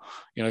Cromer.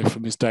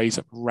 From his days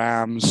at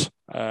Rams.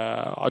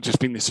 I just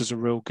think this is a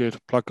real good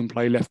plug and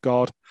play left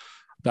guard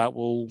that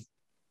will,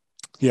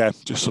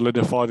 just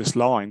solidify this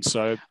line.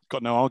 So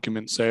got no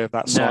arguments there.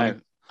 That's no.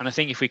 And I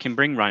think if we can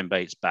bring Ryan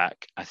Bates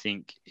back, I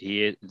think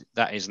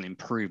that is an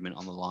improvement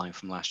on the line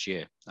from last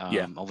year.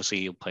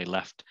 Obviously, he'll play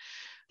left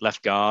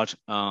guard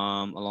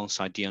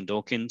alongside Dion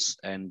Dawkins,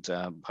 and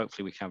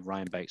hopefully we can have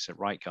Ryan Bates at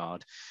right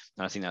guard.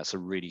 And I think that's a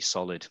really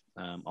solid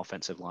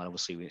offensive line.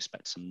 Obviously, we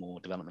expect some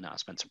more development out of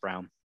Spencer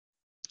Brown.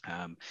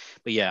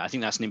 But I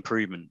think that's an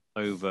improvement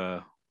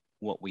over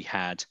what we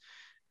had.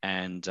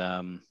 And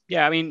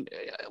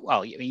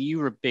you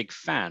were a big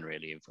fan,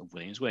 really, of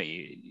Williams, weren't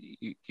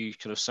you? You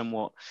kind of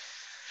somewhat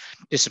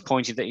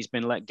disappointed that he's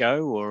been let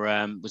go, or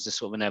was this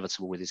sort of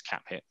inevitable with his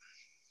cap hit?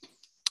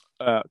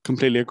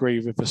 Completely agree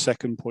with the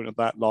second point of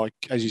that. Like,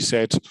 as you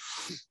said,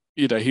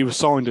 he was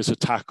signed as a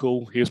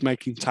tackle. He was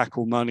making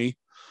tackle money,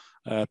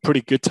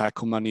 pretty good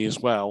tackle money as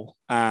well.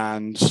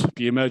 And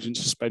the emergence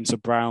of Spencer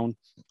Brown,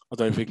 I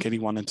don't think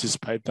anyone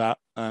anticipated that.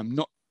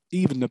 Not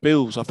even the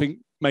Bills. I think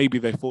maybe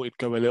they thought it'd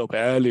go a little bit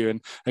earlier.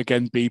 And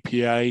again,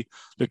 BPA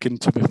looking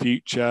to the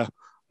future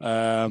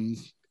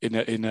in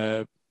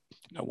a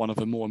one of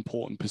the more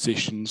important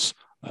positions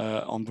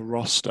on the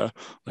roster.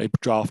 They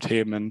draft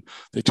him and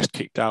they just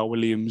kicked out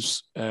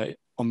Williams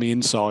on the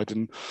inside.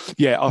 And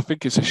I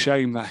think it's a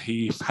shame that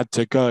he had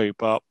to go,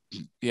 but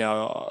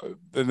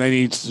they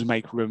needed to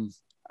make room.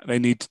 They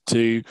needed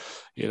to,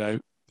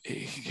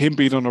 him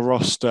being on a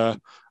roster,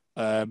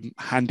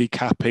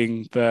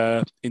 handicapping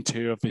the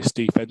interior of this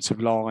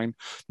defensive line,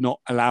 not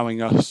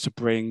allowing us to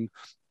bring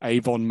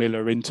Avon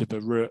Miller into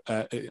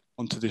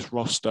onto this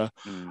roster.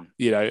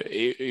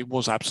 It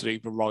was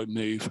absolutely the right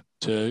move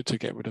to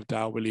get rid of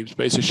Darrell Williams.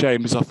 But it's a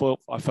shame, because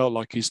I felt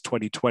like his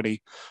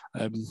 2020,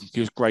 he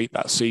was great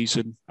that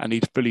season, and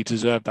he fully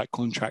deserved that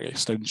contract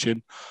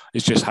extension.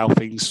 It's just how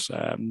things,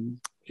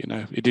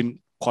 it didn't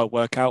quite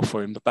work out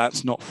for him. But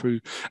that's not through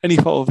any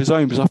fault of his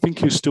own, because I think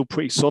he was still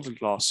pretty solid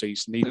last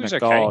season, even at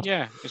guard.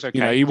 Yeah, it's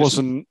okay. He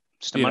wasn't.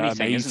 It's the money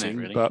thing, amazing, isn't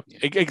it, really? But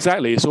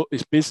exactly,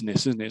 it's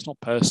business, isn't it? It's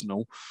not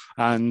personal.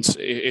 And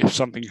if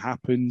something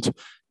happened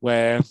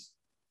where,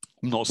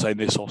 I'm not saying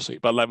this obviously,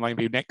 but like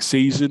maybe next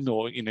season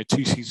or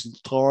 2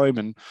 seasons time,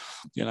 and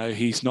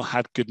he's not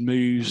had good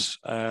moves,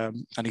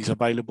 and he's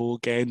available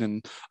again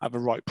and at the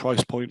right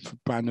price point for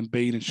Brandon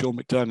Beane and Sean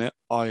McDermott,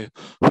 I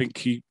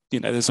think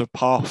there's a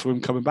path for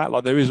him coming back.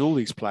 Like there is all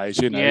these players,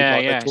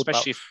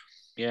 especially.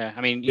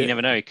 You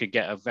never know. He could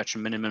get a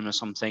veteran minimum or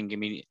something. I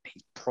mean,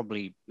 he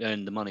probably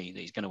earned the money that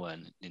he's going to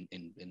earn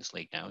in this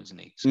league now, isn't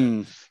he?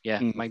 So,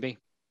 maybe.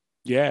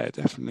 Yeah,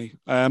 definitely.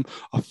 I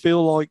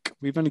feel like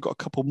we've only got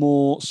a couple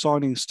more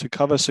signings to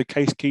cover. So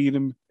Case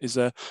Keenum is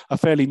a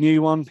fairly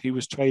new one. He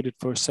was traded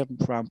for a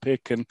 7th round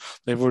pick, and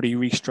they've already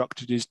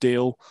restructured his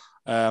deal.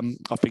 I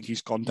think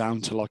he's gone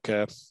down to like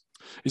a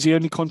Is he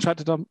only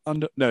contracted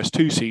under? No, it's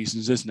 2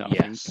 seasons, isn't it? I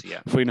think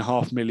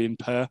 $3.5 million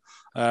per,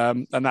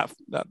 and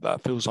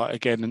that feels like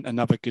again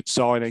another good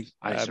signing.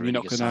 You're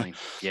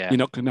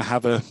not going to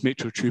have a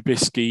Mitchell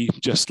Trubisky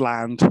just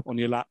land on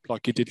your lap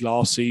like he did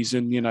last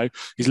season. You know,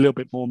 he's a little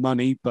bit more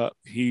money, but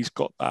he's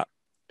got that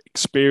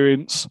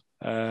experience.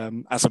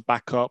 as a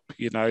backup.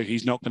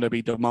 He's not going to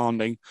be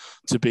demanding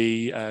to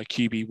be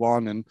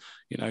QB1, and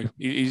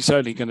he's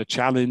certainly going to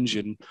challenge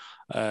and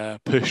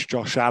push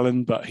Josh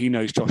Allen, but he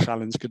knows Josh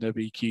Allen's going to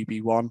be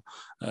QB1,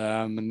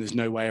 and there's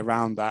no way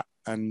around that.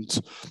 And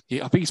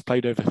I think he's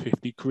played over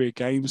 50 career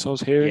games, I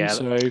was hearing.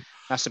 So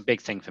that's a big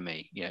thing for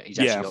me. He's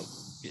actually got,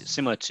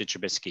 similar to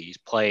Trubisky, he's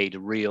played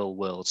real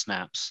world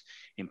snaps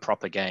in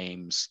proper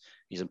games.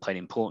 He's played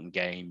important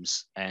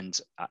games, and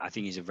I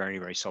think he's a very,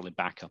 very solid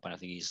backup, and I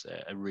think he's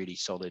a really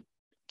solid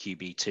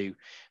QB2. And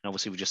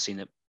obviously, we've just seen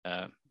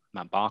that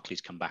Matt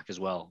Barkley's come back as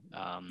well.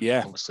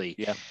 Obviously,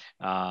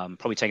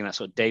 probably taking that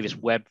sort of Davis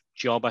Webb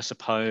job, I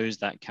suppose.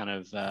 That kind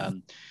of,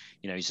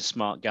 he's a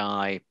smart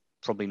guy.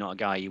 Probably not a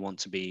guy you want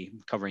to be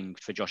covering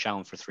for Josh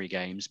Allen for 3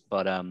 games,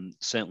 but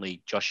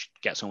certainly Josh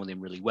gets on with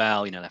him really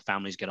well. Their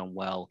families get on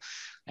well,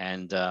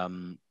 and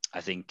I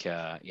think,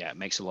 it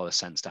makes a lot of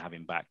sense to have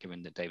him back,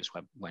 given that Davis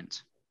Webb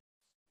went.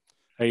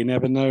 You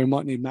never know.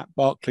 Might need Matt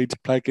Barkley to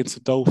play against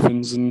the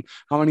Dolphins. And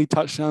how many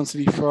touchdowns did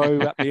he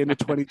throw at the end of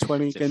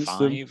 2020 against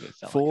them?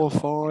 4 or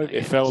 5.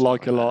 It felt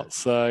like a lot.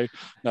 So,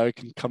 no, he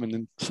can come in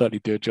and certainly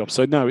do a job.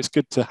 So, no, it's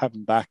good to have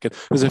him back. And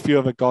there's a few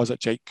other guys like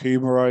Jake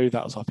Kumaro.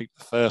 That was, I think,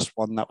 the first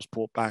one that was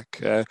brought back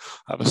at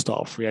the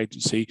start of free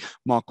agency.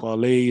 Mark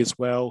Ali as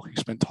well, who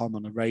spent time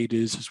on the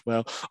Raiders as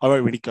well. I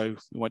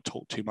won't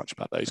talk too much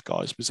about those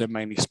guys because they're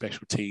mainly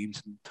special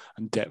teams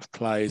and depth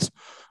players.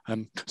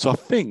 So I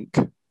think...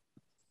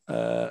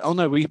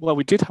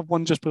 we did have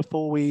one just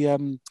before we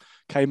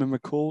came and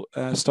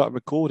started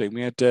recording.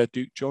 We had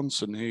Duke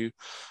Johnson, who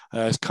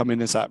has come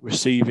in as that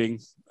receiving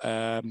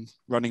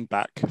running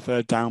back,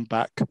 third down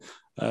back,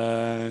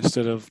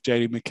 instead of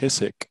J.D.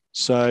 McKissick.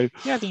 So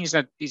I think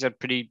he's had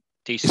pretty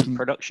decent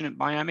production at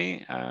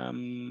Miami. I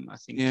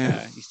think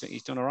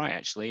he's done all right,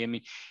 actually. I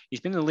mean, he's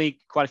been in the league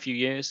quite a few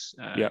years.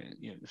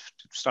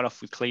 Start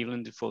off with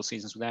Cleveland, 4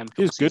 seasons with them.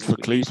 He was good for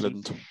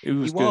Cleveland. He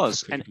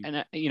was.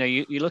 And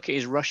you look at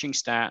his rushing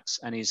stats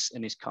and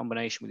his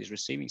combination with his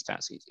receiving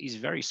stats. He's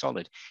very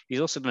solid.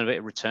 He's also done a bit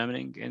of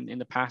returning in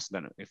the past.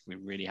 I don't know if we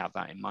really have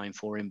that in mind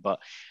for him, but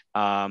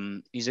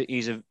he's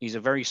a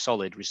very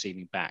solid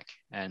receiving back.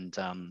 And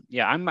I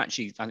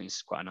think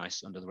it's quite a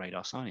nice under the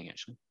radar signing,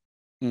 actually.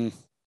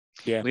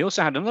 Yeah. We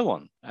also had another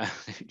one,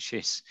 which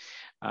is,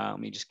 let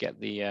me just get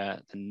the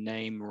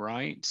name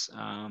right.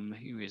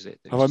 Who is it?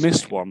 Have I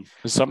missed one?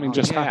 Has something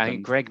just happened? I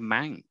think Greg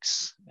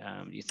Manx.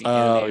 You think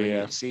earlier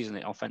in the season,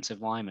 the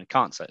offensive lineman? I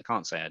can't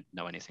say I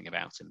know anything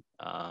about him.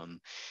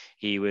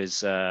 He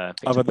was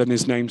other than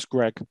his name's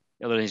Greg.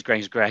 Other than his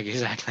name's Greg,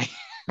 exactly.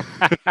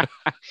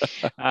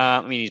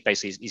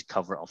 He's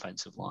cover at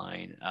offensive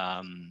line.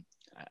 I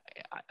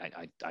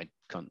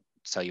can't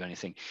tell you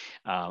anything.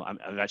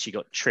 I've actually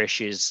got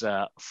Trish's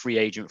free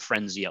agent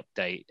frenzy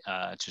update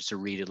to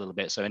read a little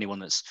bit. So anyone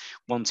that's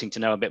wanting to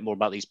know a bit more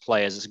about these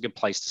players, it's a good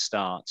place to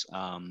start.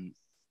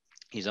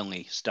 He's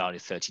only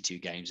started 32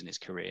 games in his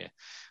career,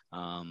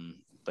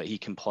 but he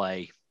can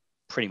play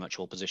pretty much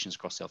all positions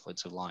across the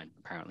offensive line,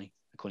 apparently,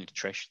 according to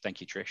Trish.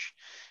 Thank you, Trish.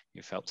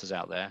 You've helped us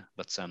out there.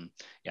 But I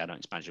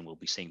don't imagine we'll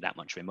be seeing that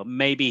much of him. But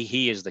maybe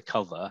he is the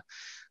cover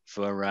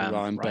for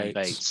Ryan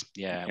Bates.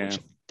 Which I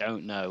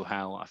don't know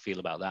how I feel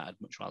about that. I'd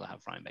much rather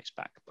have Ryan Bates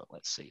back, but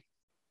let's see.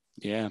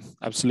 Yeah,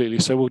 absolutely.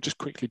 So we'll just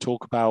quickly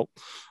talk about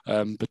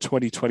the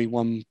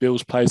 2021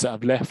 Bills players that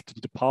have left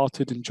and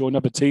departed and joined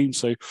other teams.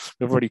 So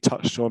we've already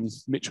touched on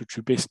Mitchell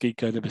Trubisky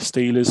going to the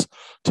Steelers,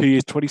 2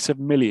 years, $27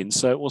 million.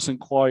 So it wasn't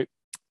quite.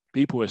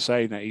 People were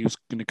saying that he was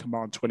going to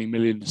command $20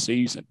 million a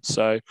season.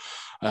 So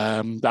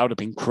that would have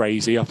been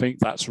crazy. I think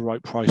that's the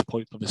right price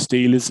point for the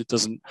Steelers. It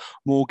doesn't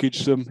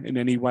mortgage them in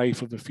any way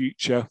for the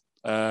future,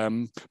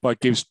 but it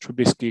gives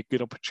Trubisky a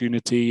good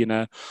opportunity in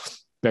a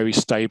very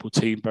stable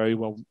team, very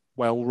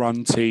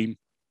well-run team.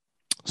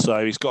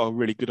 So he's got a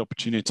really good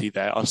opportunity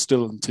there. I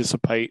still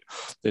anticipate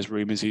there's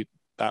rumours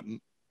that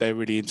they're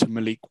really into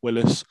Malik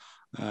Willis.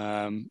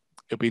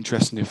 It'll be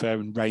interesting if they're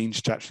in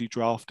range to actually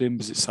draft him,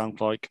 because it sounds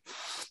like,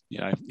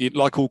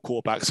 like all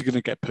quarterbacks, are going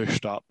to get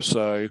pushed up.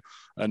 So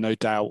no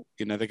doubt,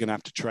 they're going to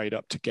have to trade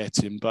up to get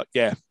him. But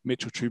yeah,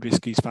 Mitchell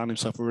Trubisky's found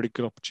himself a really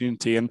good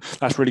opportunity, and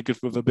that's really good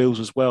for the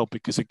Bills as well.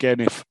 Because again,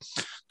 if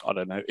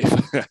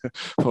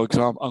for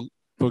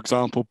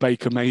example,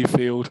 Baker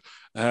Mayfield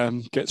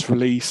gets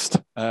released.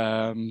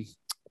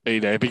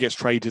 If he gets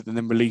traded and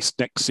then released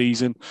next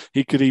season,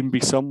 he could even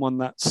be someone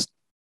that's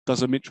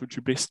does a Mitchell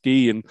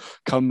Trubisky and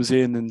comes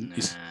in and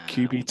is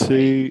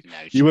QB2.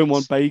 You wouldn't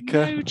want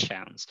Baker? No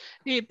chance.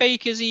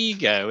 Baker's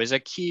ego is a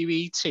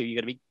QB2. You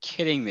got to be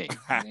kidding me.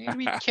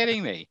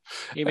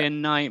 It'd be a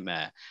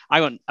nightmare.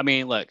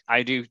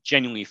 I do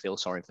genuinely feel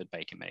sorry for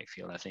Baker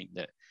Mayfield. I think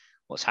that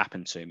what's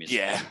happened to him is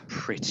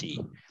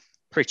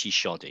pretty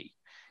shoddy,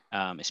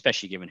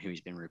 especially given who he's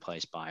been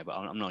replaced by. But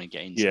I'm not going to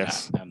get into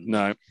that.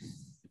 No.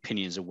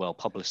 Opinions are well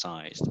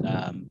publicized.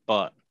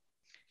 But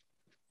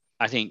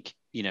I think,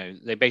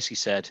 they basically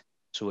said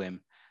to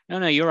him,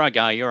 no, you're our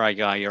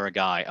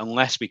guy,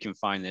 unless we can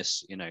find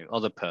this,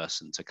 other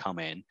person to come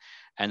in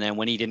And then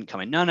when he didn't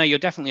come in, no, you're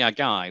definitely our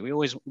guy. We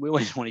always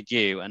wanted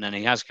you. And then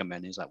he has come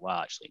in. He's like, well,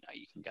 actually, no,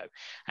 you can go.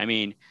 I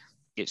mean,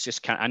 it's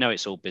just I know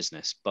it's all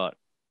business, but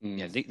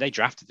they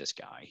drafted this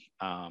guy.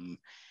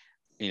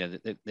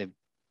 They've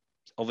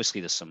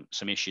obviously there's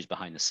some issues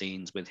behind the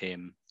scenes with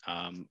him.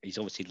 He's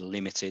obviously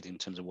limited in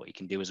terms of what he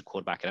can do as a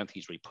quarterback. I don't think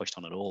he's really pushed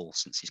on at all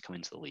since he's come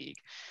into the league,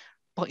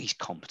 but he's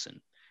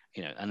competent,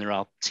 and there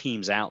are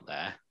teams out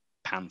there,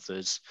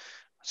 Panthers,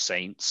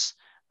 Saints,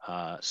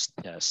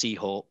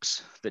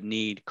 Seahawks, that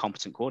need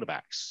competent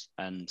quarterbacks.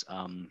 And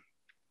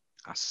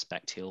I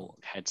suspect he'll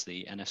head to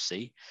the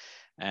NFC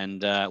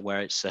and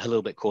where it's a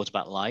little bit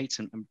quarterback light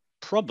and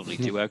probably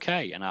do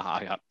okay. And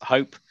I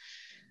hope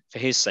for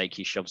his sake,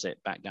 he shoves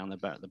it back down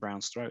the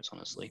Browns' throats,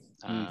 honestly.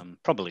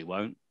 Probably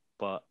won't,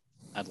 but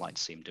I'd like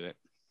to see him do it,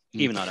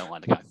 even though I don't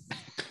like the guy.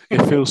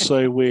 It feels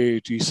so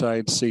weird you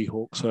saying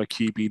Seahawks are a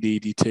QB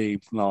needy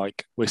team.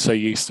 Like, we're so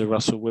used to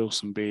Russell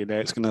Wilson being there.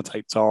 It's going to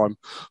take time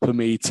for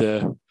me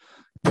to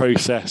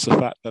process the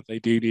fact that they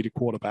do need a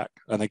quarterback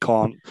and they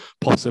can't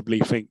possibly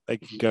think they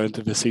can go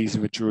into the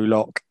season with Drew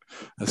Lock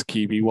as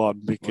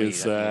QB1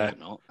 because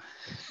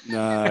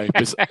no,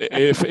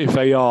 if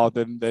they are,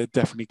 then they're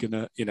definitely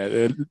gonna,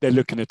 they're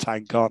looking to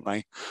tank, aren't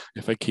they?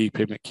 If they keep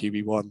him at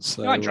QB1,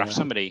 so you might draft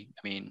somebody.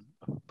 I mean,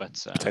 but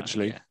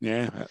potentially,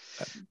 yeah.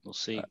 We'll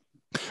see.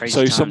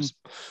 So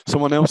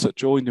someone else that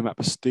joined him at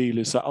the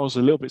Steelers that I was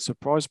a little bit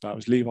surprised about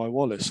was Levi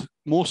Wallace.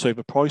 More so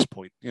the price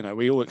point.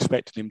 We all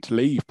expected him to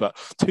leave, but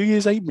 2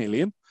 years, $8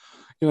 million.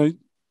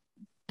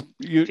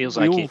 Feels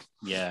like it.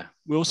 Yeah.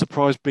 We're all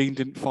surprised Bean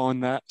didn't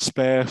find that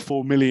spare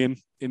 $4 million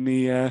in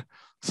the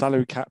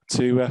salary cap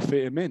to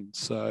fit him in.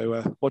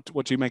 So what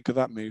do you make of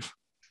that move,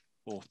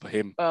 or for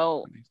him?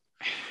 Well,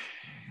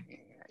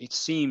 it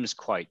seems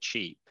quite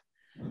cheap.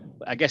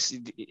 But I guess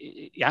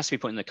it has to be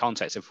put in the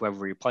context of whoever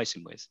we replace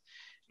him with.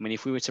 I mean,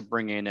 if we were to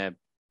bring in a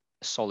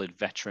solid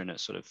veteran at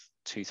sort of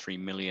 2-3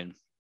 million,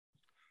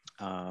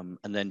 and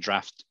then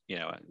draft,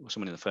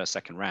 someone in the first,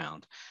 second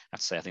round,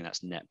 I'd say I think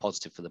that's net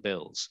positive for the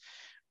Bills.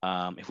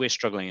 If we're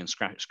struggling and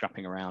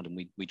scrapping around and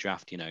we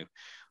draft,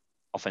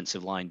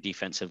 offensive line,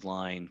 defensive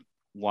line,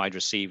 wide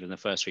receiver in the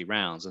first 3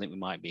 rounds, I think we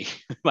might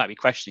be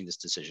questioning this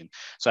decision.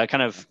 So I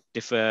kind of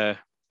defer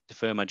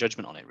my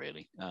judgment on it,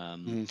 really.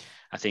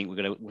 I think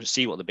we'll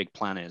see what the big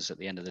plan is at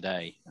the end of the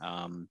day.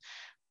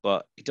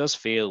 But it does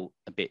feel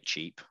a bit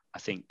cheap. I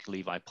think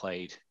Levi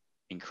played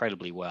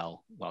incredibly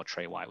well while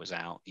Trey White was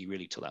out. He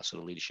really took that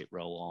sort of leadership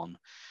role on.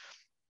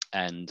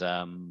 And,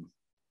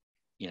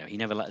 he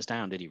never let us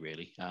down, did he,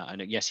 really? I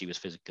know, yes, he was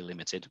physically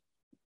limited,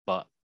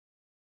 but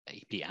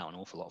he beat out an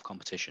awful lot of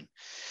competition.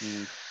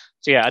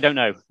 So, yeah, I don't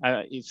know.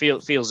 It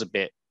feels a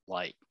bit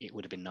like it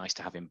would have been nice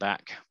to have him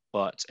back.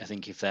 But I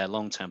think if their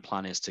long-term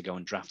plan is to go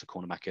and draft a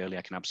cornerback early,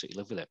 I can absolutely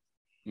live with it.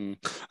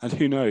 And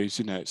who knows,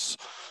 it's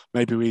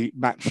maybe we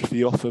matched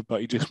the offer,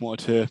 but he just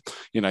wanted to,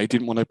 he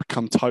didn't want to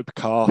become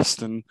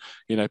typecast and,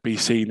 be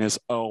seen as,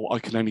 I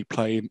can only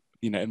play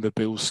in the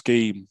Bills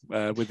scheme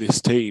with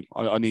this team.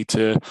 I need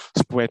to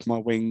spread my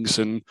wings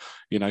and,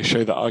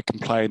 show that I can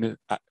play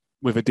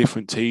with a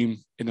different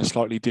team in a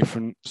slightly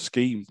different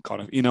scheme,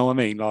 kind of, you know what I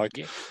mean? Like,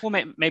 yeah.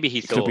 Well, maybe he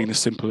thought could have been as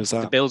simple as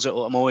that. The Bills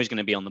I'm always going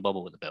to be on the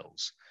bubble with the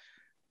Bills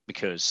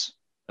because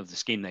of the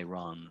scheme they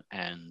run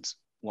and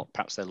what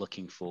perhaps they're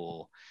looking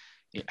for.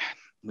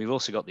 We've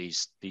also got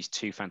these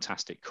 2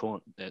 fantastic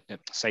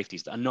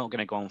safeties that are not going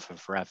to go on for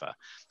forever,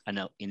 and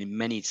in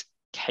many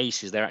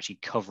cases they're actually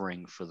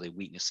covering for the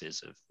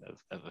weaknesses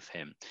of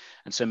him.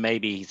 And so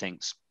maybe he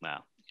thinks,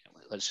 well,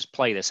 let's just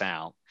play this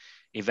out.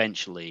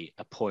 Eventually,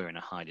 a Poyer and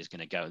a Hyde is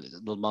going to go.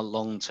 The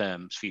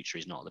long-term future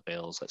is not the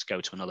Bills. Let's go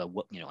to another,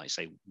 like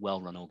say,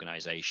 well-run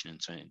organization and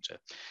turn to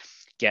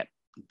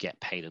get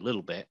paid a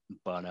little bit,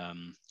 but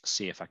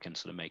see if I can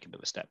sort of make a bit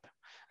of a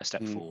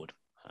step forward.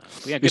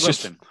 Yeah, good luck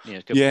to him.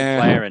 Good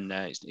player, and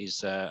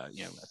he's I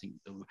think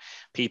the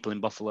people in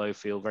Buffalo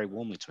feel very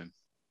warmly to him.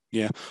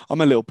 Yeah,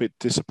 I'm a little bit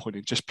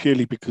disappointed just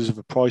purely because of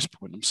the price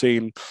point. I'm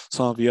seeing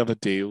some of the other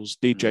deals.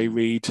 DJ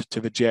Reed to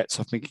the Jets,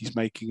 I think he's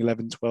making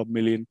 11-12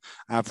 million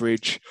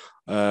average.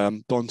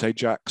 Dante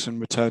Jackson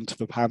returned to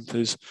the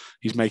Panthers.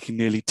 He's making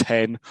nearly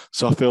 10.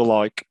 So I feel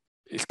like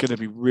it's going to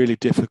be really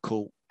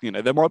difficult.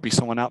 There might be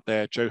someone out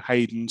there. Joe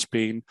Hayden's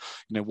been,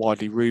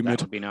 widely rumoured.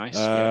 That would be nice.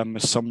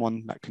 As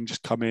someone that can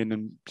just come in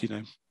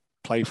and,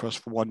 play for us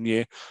for 1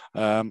 year.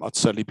 I'd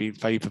certainly be in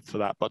favour for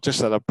that. But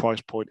just at a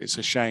price point, it's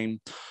a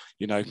shame.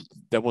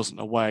 There wasn't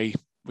a way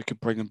we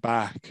could bring him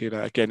back.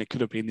 Again, it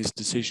could have been his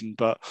decision.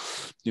 But,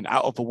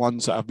 out of the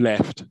ones that have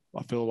left,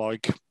 I feel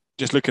like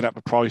just looking at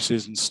the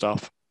prices and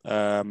stuff,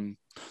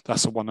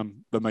 that's the one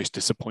I'm the most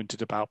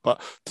disappointed about.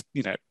 But,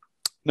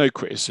 no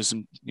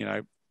criticism,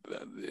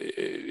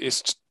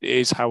 it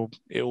is how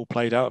it all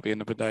played out at the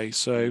end of the day.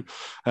 So,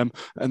 and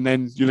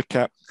then you look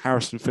at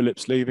Harrison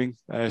Phillips leaving.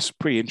 It's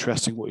pretty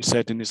interesting what he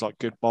said in his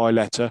goodbye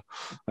letter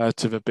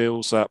to the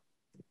Bills. That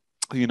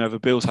the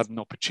Bills had an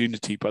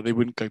opportunity, but they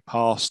wouldn't go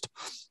past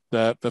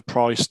the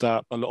price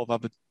that a lot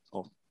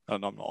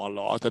and I'm not a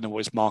lot, I don't know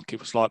what his market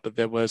was like, but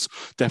there was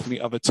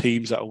definitely other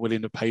teams that are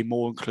willing to pay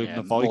more, including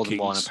the Vikings. More than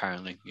one,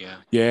 apparently.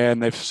 Yeah,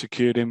 and they've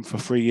secured him for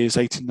 3 years,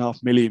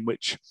 18.5 million,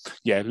 which,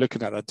 yeah,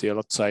 looking at that deal,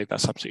 I'd say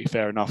that's absolutely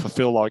fair enough. I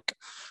feel like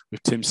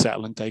with Tim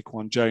Settle and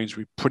Daquan Jones,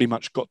 we pretty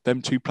much got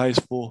them two players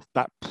for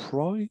that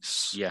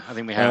price. Yeah, I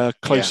think we have.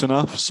 Close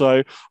enough.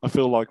 So I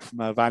feel like from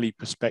a value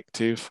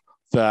perspective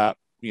that,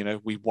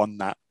 we won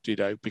that,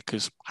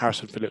 because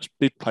Harrison Phillips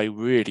did play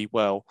really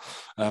well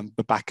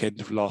the back end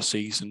of last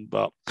season.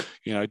 But,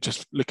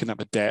 just looking at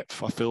the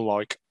depth, I feel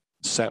like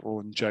Settle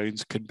and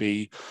Jones can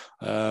be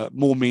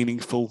more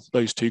meaningful,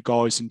 those two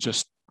guys, than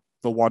just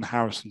the one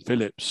Harrison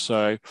Phillips.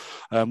 So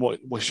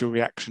what's your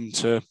reaction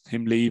to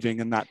him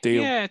leaving and that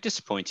deal? Yeah,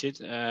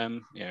 disappointed.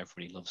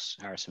 Everybody loves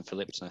Harrison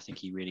Phillips, and I think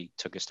he really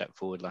took a step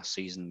forward last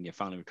season.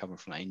 Finally recovering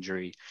from that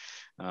injury.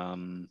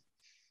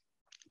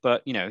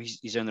 But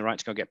he's earned the right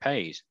to go get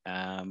paid.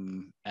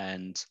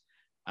 And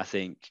I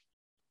think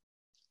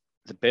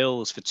the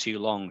Bills for too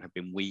long have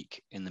been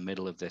weak in the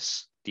middle of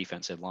this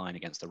defensive line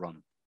against the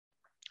run.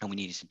 And we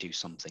needed to do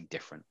something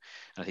different.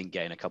 And I think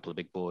getting a couple of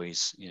big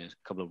boys, a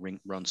couple of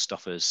run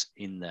stuffers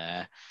in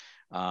there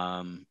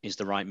is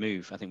the right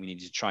move. I think we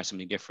needed to try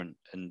something different.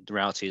 And the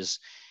reality is,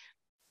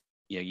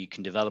 you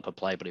can develop a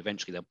play, but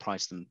eventually they'll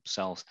price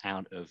themselves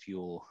out of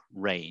your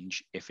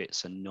range if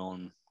it's a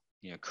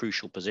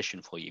crucial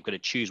position for you. You've got to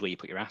choose where you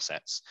put your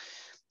assets.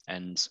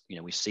 And,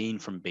 we've seen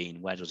from Bean,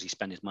 where does he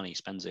spend his money? He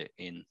spends it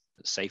in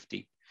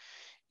safety.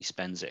 He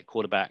spends it at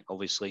quarterback,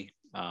 obviously.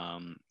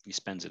 He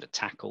spends it at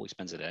tackle. He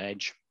spends it at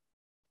edge.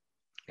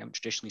 We haven't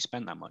traditionally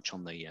spent that much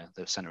on the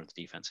center of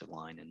the defensive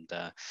line. And,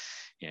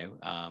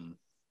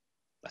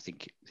 I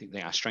think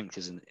our strength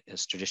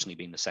has traditionally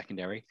been the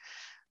secondary.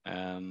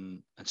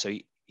 And so,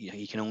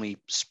 you can only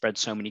spread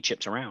so many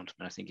chips around.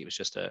 And I think it was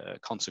just a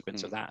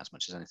consequence of that as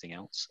much as anything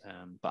else.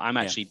 But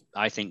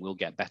I think we'll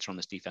get better on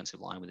this defensive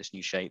line with this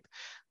new shape.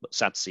 But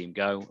sad to see him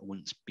go. I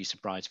wouldn't be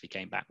surprised if he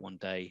came back one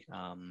day.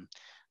 I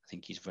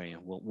think he's very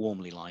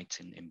warmly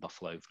liked in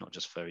Buffalo, not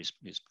just for his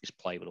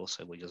play, but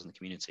also what he does in the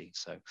community.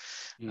 So,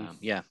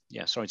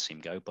 sorry to see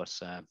him go, but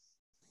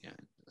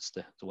that's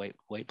the way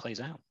it plays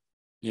out.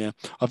 Yeah,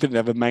 I think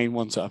they're the main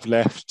ones that have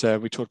left.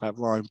 We talked about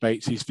Ryan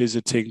Bates. He's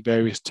visiting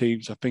various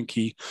teams. I think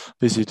he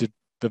visited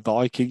the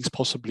Vikings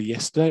possibly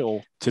yesterday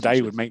or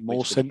today would make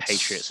more sense.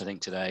 Patriots, I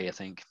think today,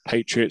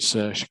 Patriots,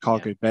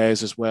 Chicago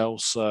Bears as well.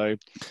 So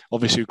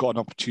obviously we've got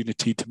an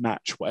opportunity to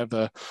match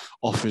whatever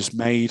offers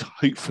made.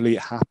 Hopefully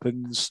it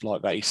happens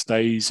like that he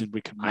stays and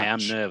we can match. I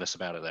am nervous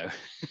about it though.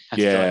 I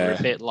feel like we're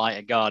a bit light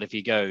a guard if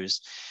he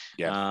goes.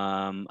 Yeah.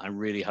 I'm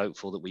really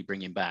hopeful that we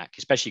bring him back,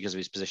 especially because of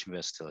his position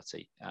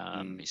versatility.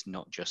 He's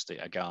not just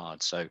a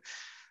guard. So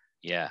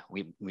yeah,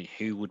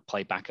 who would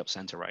play backup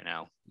center right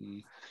now?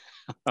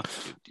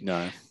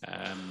 No.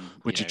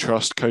 Would you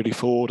trust Cody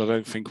Ford? I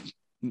don't think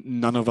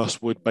none of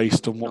us would,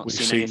 based on what we've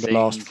seen the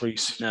last three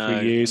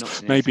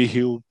years. Maybe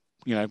he'll,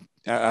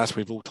 as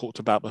we've all talked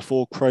about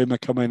before, Cromer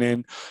coming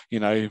in,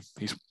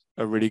 he's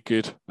a really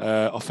good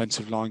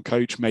offensive line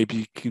coach. Maybe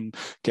you can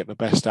get the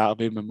best out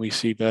of him and we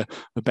see the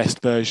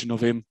best version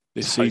of him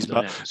this season.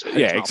 But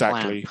yeah,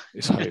 exactly.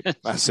 It's hope.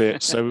 That's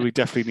it. So we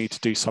definitely need to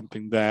do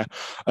something there.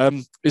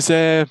 Is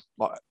there,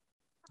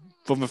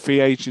 from the free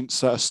agents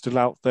that are still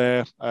out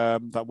there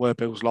that were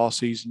Bills last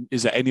season,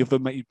 is there any of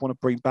them that you'd want to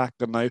bring back?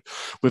 I don't know,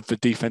 with the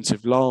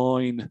defensive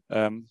line,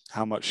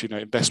 how much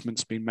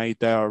investment's been made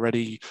there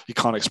already. You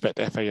can't expect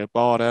Efe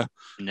Obada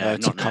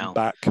to come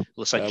back.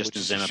 Looks like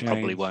Justin Zimmer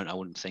probably won't. I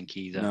wouldn't think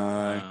either.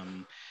 No.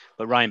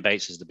 But Ryan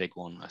Bates is the big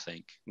one. I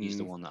think he's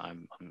the one that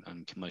I'm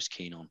most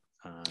keen on.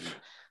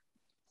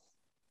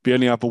 The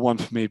only other one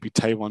for me would be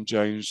Taywon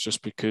Jones,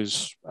 just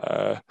because,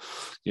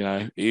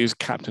 he was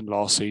captain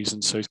last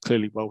season, so he's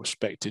clearly well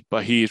respected,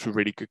 but he is a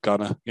really good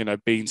gunner.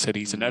 Bean said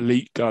he's an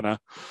elite gunner,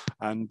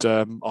 and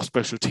our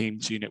special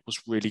teams unit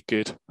was really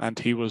good, and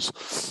he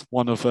was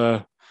one of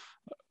the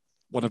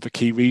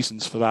key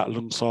reasons for that,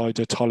 alongside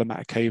Tyler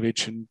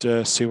Matakevich and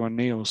Siran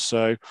Neal.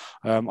 So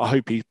I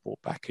hope he's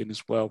brought back in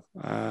as well.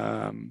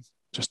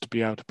 Just to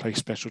be able to play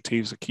special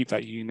teams and keep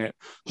that unit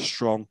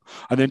strong.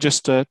 And then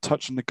just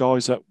touch on the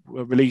guys that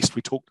were released.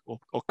 We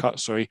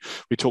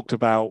talked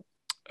about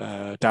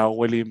Darrell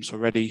Williams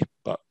already,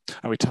 and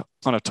we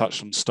kind of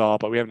touched on Starr,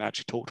 but we haven't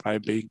actually talked about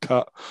him being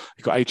cut.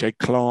 You've got AJ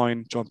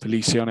Klein, John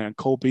Feliciano, and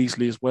Cole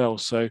Beasley as well.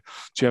 So do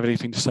you have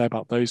anything to say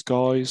about those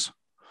guys?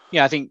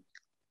 Yeah, I think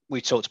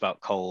we talked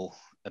about Cole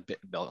a bit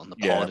on the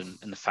pod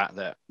and the fact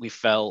that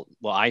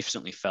I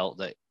certainly felt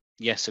that,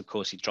 yes, of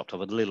course, he dropped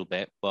off a little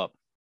bit, but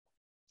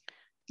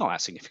not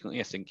that significantly.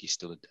 I think he's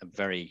still a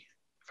very,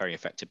 very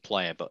effective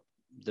player. But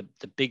the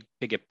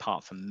bigger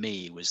part for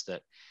me was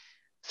that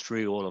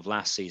through all of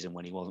last season,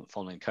 when he wasn't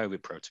following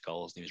COVID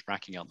protocols and he was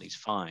racking up these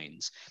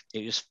fines,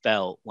 it just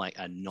felt like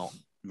a not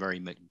very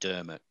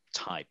McDermott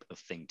type of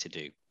thing to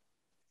do.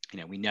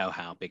 We know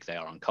how big they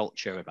are on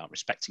culture, about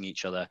respecting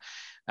each other,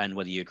 and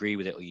whether you agree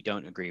with it or you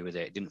don't agree with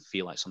it, it didn't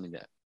feel like something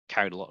that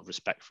carried a lot of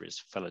respect for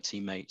his fellow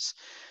teammates.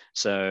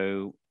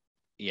 So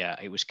yeah,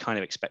 it was kind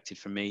of expected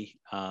from me.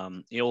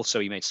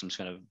 He made some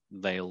kind of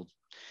veiled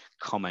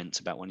comment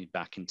about when he's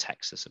back in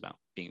Texas about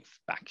being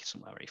back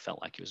somewhere where he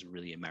felt like it was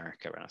really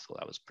America, and I thought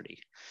that was pretty,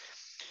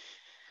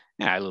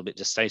 a little bit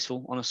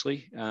distasteful,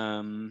 honestly.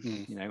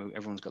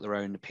 Everyone's got their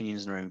own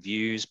opinions and their own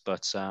views,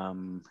 but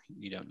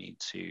you don't need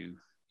to,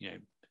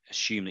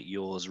 assume that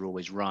yours are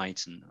always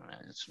right, and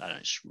I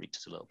don't read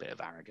just a little bit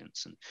of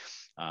arrogance, and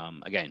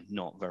again,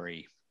 not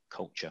very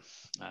culture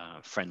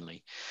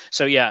friendly.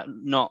 So yeah,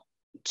 not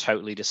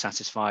totally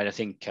dissatisfied. I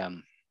think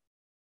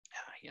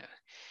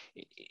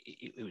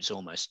it was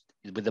almost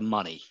with the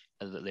money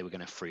that they were going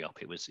to free up.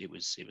 It was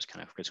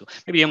kind of critical.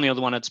 Maybe the only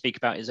other one I'd speak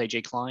about is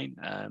AJ Klein.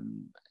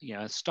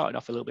 Started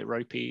off a little bit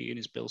ropey in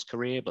his Bills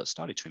career, but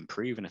started to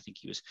improve, and I think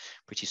he was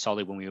pretty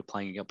solid when we were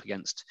playing up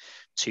against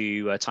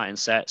two tight end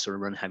sets or a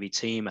run heavy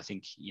team. I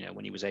think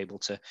when he was able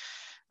to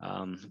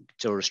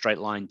draw a straight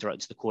line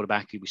direct to the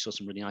quarterback, we saw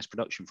some really nice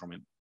production from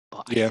him.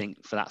 But I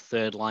think for that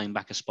third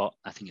linebacker spot,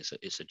 I think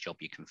it's a job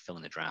you can fill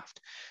in the draft.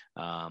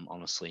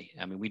 Honestly,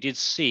 I mean, we did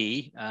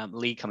see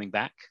Lee coming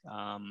back.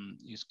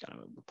 He's kind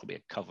of probably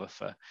a cover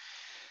for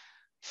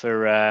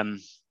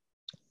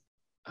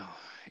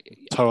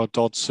Tyrell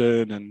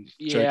Dodson and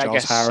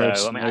Giles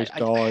Harris. So. I mean,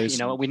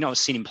 guys. We've not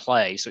seen him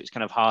play, so it's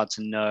kind of hard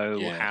to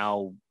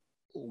know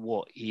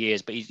what he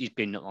is. But he's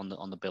been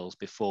on the Bills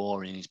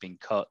before, and he's been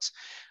cut.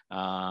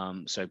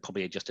 So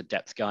probably just a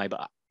depth guy,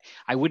 but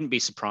I wouldn't be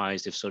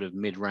surprised if sort of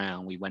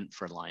mid-round we went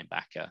for a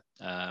linebacker,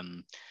 a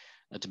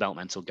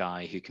developmental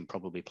guy who can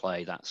probably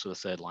play that sort of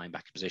third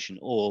linebacker position,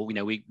 or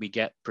we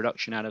get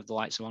production out of the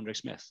likes of Andre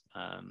Smith.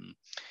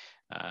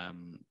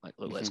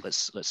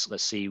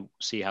 Let's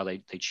see how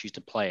they choose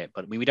to play it.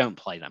 But I mean, we don't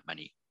play that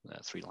many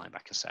three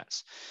linebacker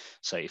sets,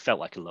 so it felt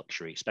like a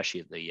luxury,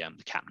 especially at the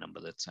cap number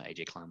that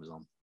AJ Klein was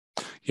on.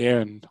 Yeah,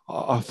 and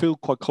I feel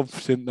quite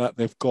confident that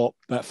they've got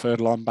that third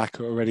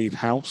linebacker already in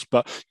house.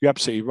 But you're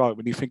absolutely right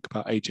when you think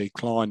about AJ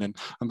Klein and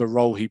the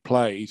role he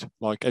played.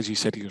 Like as you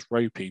said, he was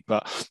ropey,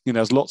 but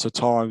there's lots of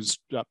times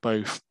that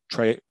both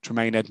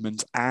Tremaine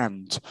Edmonds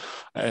and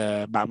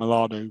Matt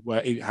Milano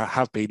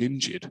have been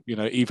injured.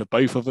 Either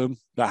both of them.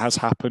 That has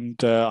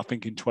happened. I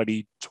think in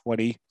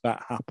 2020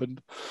 that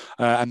happened,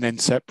 and then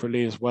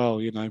separately as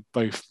well.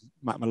 Both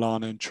Matt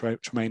Milano and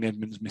Tremaine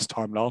Edmonds missed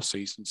time last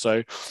season,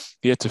 so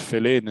he had to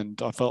fill in.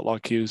 And I felt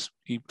like he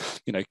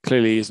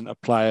clearly isn't a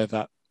player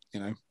that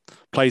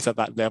plays at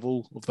that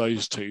level of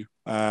those two,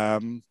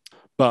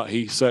 but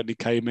he certainly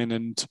came in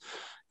and.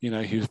 He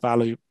was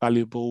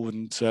valuable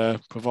and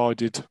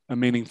provided a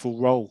meaningful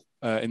role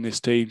in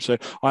this team. So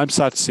I'm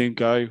sad to see him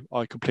go.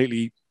 I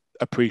completely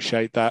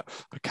appreciate that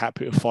a cap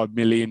hit of $5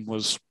 million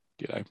was,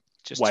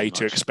 just way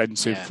too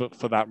expensive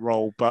for that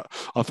role. But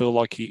I feel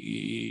like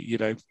he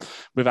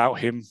without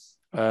him,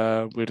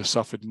 we'd have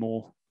suffered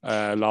more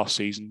last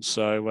season.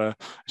 So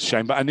it's a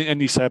shame. But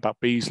and you say about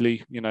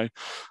Beasley,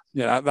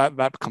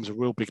 that becomes a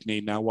real big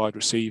need now, wide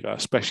receiver,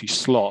 especially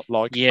slot.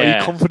 Are you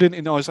confident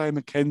in Isaiah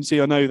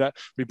McKenzie? I know that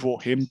we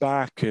brought him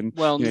back, and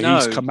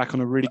he's come back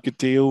on a really good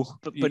deal.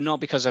 But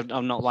not because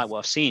I'm not like what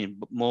I've seen,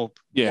 but more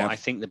what I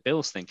think the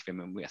Bills think of him.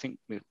 And I think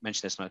we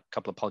mentioned this on a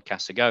couple of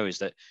podcasts ago, is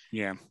that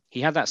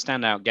he had that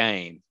standout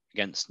game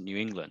against New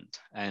England,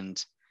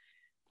 and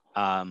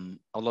a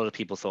lot of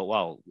people thought,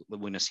 well, we're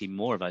going to see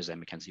more of Isaiah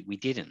McKenzie. We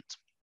didn't.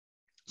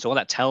 So what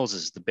that tells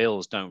us, the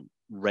Bills don't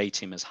rate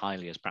him as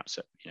highly as perhaps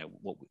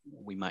what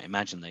we might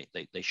imagine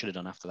they should have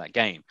done after that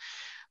game.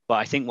 But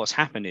I think what's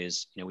happened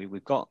is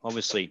we've got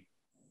obviously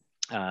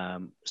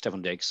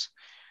Stephon Diggs,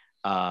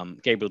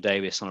 Gabriel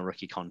Davis on a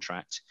rookie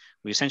contract.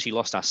 We essentially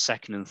lost our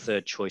second and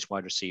third choice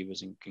wide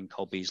receivers in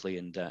Cole Beasley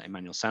and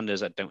Emmanuel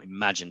Sanders. I don't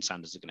imagine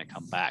Sanders is going to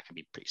come back. I'd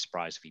be pretty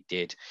surprised if he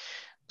did.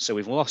 So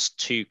we've lost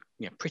two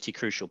pretty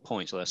crucial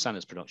points, although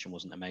Sanders' production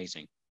wasn't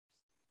amazing.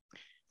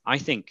 I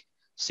think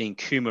seeing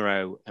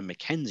Kumaro and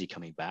McKenzie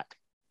coming back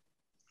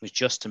was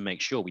just to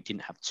make sure we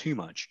didn't have too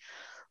much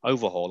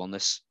overhaul on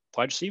this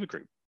wide receiver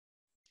group.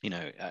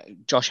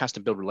 Josh has to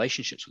build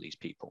relationships with these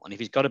people. And if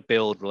he's got to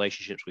build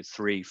relationships with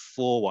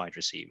 3-4 wide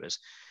receivers,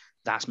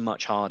 that's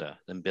much harder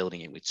than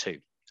building it with two.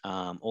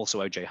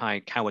 Also, OJ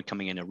Howard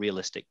coming in a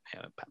realistic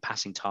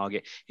passing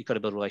target. You've got to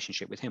build a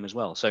relationship with him as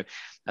well. So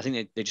I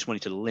think they just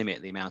wanted to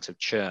limit the amount of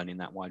churn in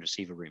that wide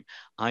receiver room.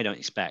 I don't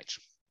expect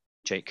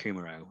Jake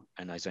Kumaro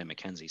and Isaiah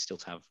McKenzie still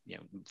to have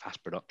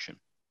fast production.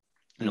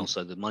 And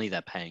also the money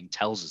they're paying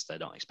tells us they're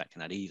not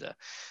expecting that either.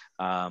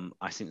 I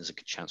think there's a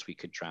good chance we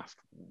could draft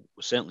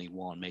certainly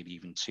one, maybe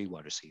even two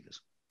wide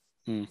receivers.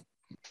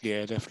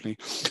 Yeah, definitely.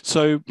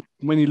 So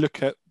when you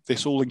look at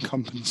this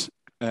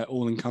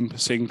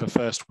all-encompassing the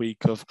first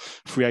week of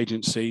free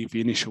agency,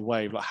 the initial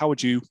wave, how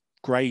would you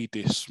grade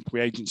this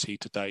free agency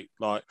to date?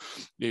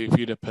 If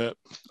you'd have put,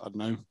 I don't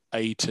know,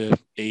 A to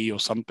E or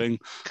something,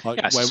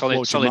 what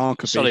would your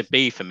marker be? Solid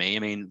B for me. I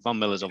mean, Von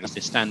Miller's obviously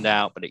a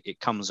standout, but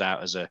it comes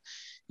out as a,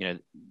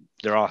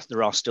 there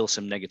are still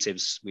some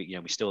negatives.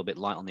 We're still a bit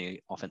light on the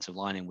offensive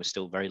line, and we're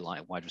still very light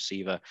at wide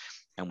receiver,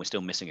 and we're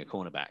still missing a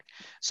cornerback.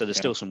 So there's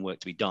still some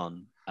work to be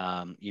done.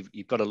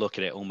 You've got to look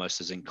at it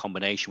almost as in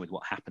combination with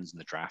what happens in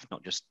the draft,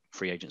 not just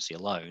free agency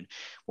alone.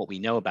 What we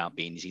know about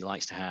Bean is he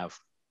likes to have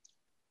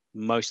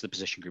most of the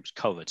position groups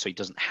covered, so he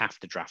doesn't have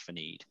to draft for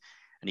need,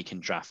 and he can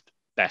draft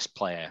best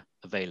player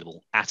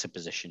available at a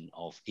position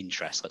of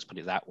interest, let's put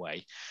it that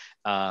way,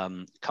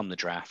 come the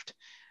draft.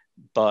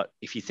 But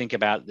if you think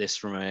about this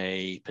from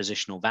a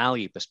positional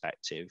value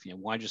perspective,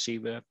 wide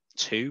receiver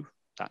 2,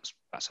 that's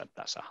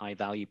a high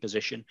value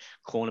position.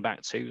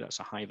 Cornerback 2, that's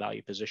a high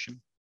value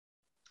position.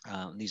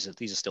 These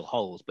are still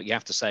holes, but you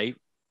have to say,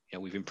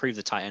 we've improved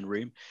the tight end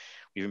room,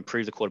 we've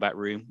improved the quarterback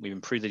room, we've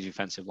improved the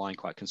defensive line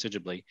quite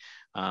considerably.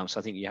 So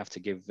I think you have to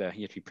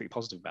be pretty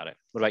positive about it.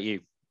 What about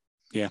you?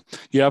 Yeah,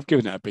 I've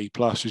given it a B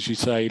plus, as you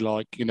say.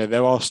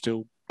 There are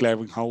still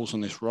glaring holes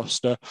on this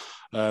roster.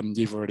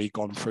 You've already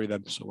gone through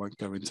them, so I won't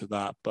go into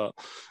that. But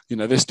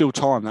there's still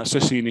time. That's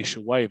just the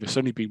initial wave. It's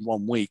only been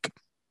 1 week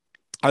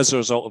as a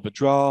result of a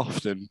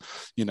draft, and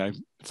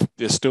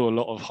there's still a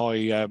lot of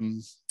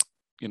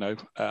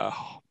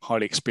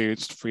highly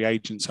experienced free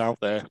agents out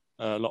there,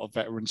 a lot of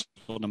veterans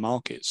on the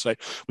market. So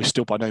we're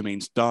still by no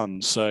means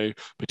done. So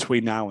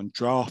between now and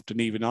draft,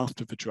 and even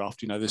after the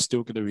draft, there's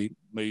still going to be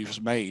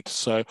moves made.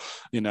 So,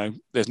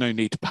 there's no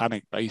need to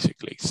panic,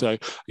 basically. So,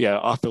 yeah,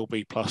 I feel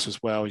B plus as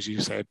well. As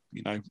you said,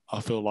 I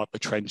feel like the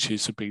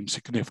trenches have been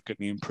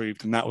significantly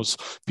improved. And that was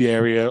the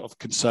area of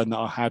concern that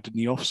I had in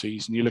the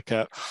offseason. You look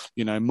at,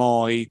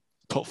 my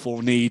top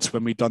 4 needs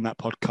when we done that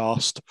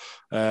podcast.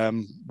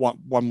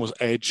 One was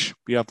edge,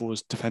 the other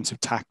was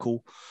defensive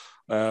tackle,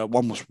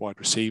 one was wide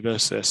receiver,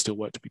 so there's still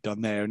work to be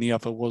done there, and the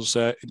other was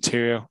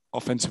interior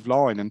offensive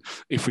line. And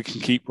if we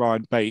can keep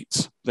Ryan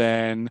Bates,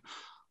 then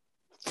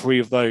 3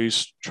 of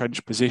those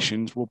trench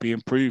positions will be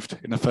improved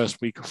in the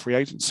first week of free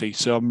agency.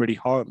 So I'm really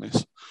high on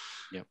this.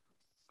 Yep,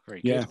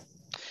 very good.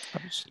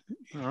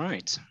 All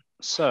right,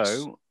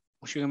 so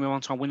should we move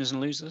on to our winners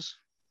and losers?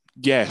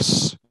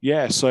 Yes.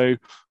 Yeah. So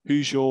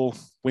who's your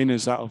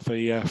winners out of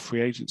the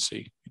free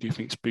agency? Who do you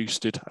think's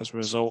boosted as a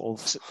result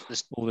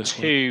of all this?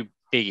 2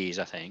 biggies,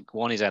 I think.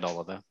 One is Ed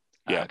Oliver.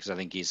 Because I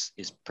think his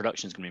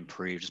production is going to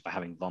improve just by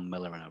having Von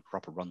Miller and a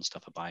proper run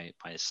stuffer by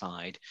his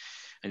side.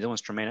 And the other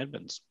one's Tremaine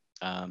Edmunds.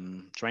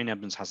 Tremaine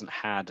Edmunds hasn't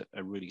had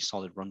a really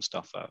solid run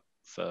stuffer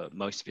for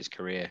most of his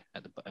career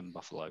in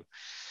Buffalo.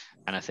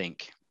 And I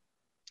think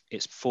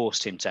it's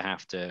forced him to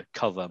have to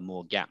cover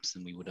more gaps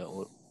than we would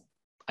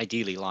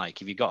ideally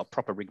like. If you've got a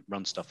proper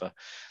run stuffer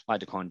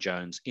like Daquan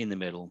Jones in the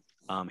middle,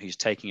 who's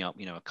taking up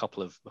a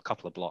couple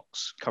of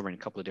blocks, covering a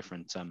couple of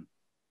different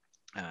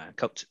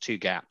 2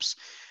 gaps,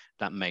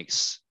 that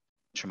makes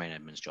Tremaine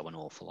Edmunds' job an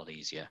awful lot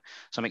easier.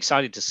 So I'm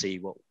excited to see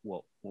what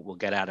we'll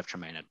get out of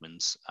Tremaine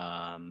Edmunds,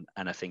 and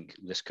I think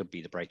this could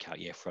be the breakout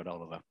year for Ed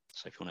Oliver.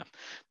 So if you want to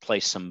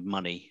place some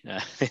money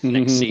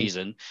next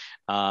season,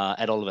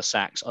 Ed Oliver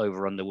sacks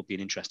over under would be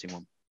an interesting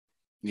one.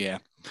 Yeah.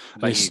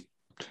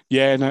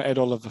 Yeah, no, Ed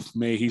Oliver for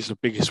me, he's the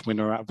biggest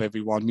winner out of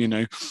everyone.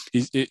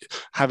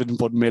 Having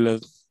Von Miller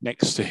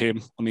next to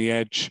him on the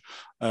edge,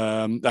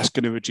 that's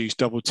going to reduce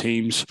double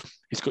teams.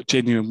 He's got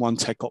genuine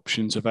one-tech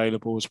options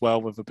available as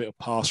well with a bit of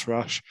pass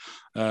rush,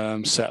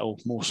 settle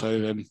more so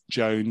than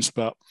Jones,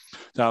 but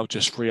that'll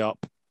just free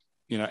up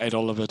Ed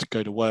Oliver to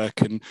go to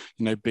work and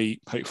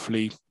beat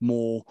hopefully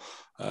more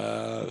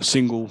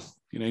single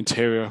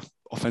interior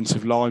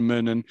offensive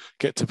linemen and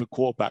get to the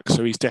quarterback.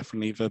 So he's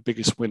definitely the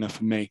biggest winner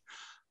for me.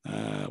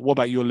 What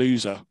about your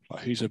loser?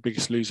 Who's the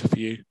biggest loser for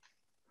you?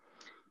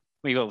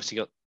 We've obviously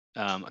got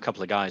a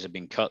couple of guys have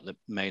been cut that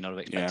may not have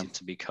expected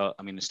to be cut.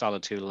 I mean,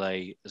 Stala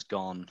Tulele has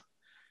gone.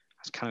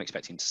 I was kind of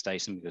expecting to stay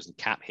simply because the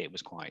cap hit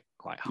was quite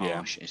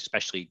harsh,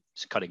 especially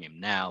cutting him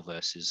now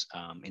versus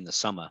in the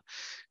summer.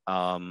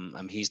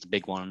 He's the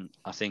big one.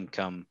 I think,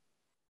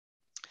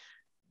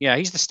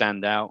 he's the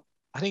standout.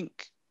 I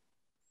think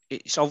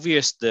it's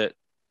obvious that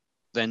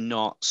they're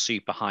not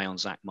super high on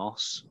Zach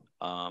Moss.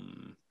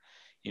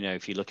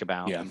 If you look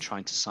about them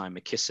trying to sign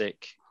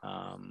McKissick,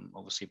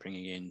 obviously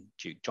bringing in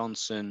Duke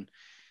Johnson,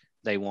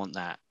 they want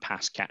that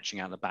pass catching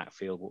out of the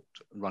backfield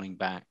running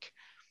back,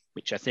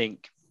 which I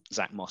think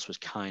Zach Moss was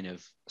kind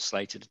of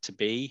slated to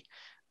be.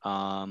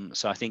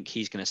 So I think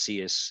he's going to see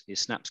his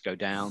snaps go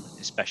down,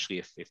 especially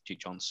if Duke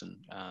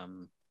Johnson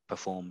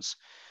performs.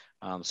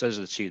 So those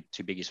are the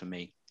two biggies for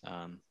me.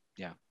 What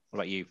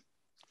about you?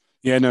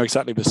 Yeah, no,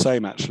 exactly the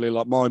same, actually.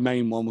 Like, my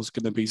main one was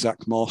going to be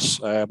Zach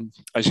Moss.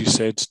 As you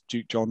said,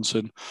 Duke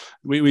Johnson.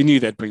 We knew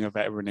they'd bring a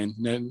veteran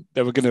in.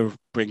 They were going to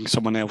bring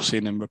someone else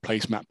in and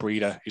replace Matt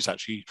Breida, who's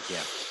actually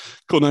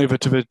gone over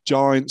to the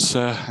Giants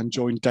and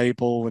joined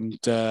Daboll and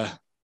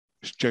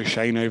Joe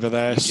Shane over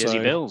there.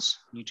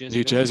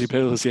 New Jersey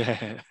Bills,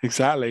 yeah,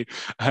 exactly.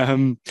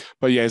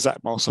 But yeah,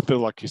 Zach Moss, I feel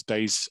like his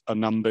days are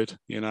numbered.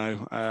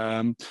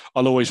 I'll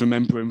always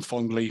remember him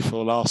fondly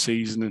for last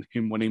season and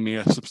him winning me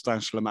a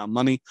substantial amount of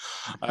money.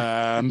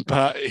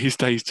 But his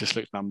days just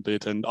look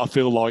numbered, and I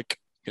feel like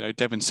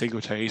Devin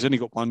Singletary, he's only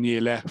got 1 year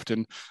left,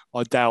 and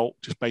I doubt,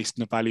 just based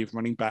on the value of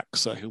running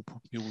backs, that he'll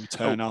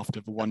return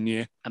after the 1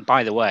 year. And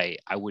by the way,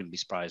 I wouldn't be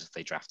surprised if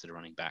they drafted a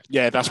running back.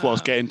 Yeah, that's what I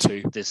was getting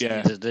to.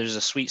 There's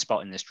a sweet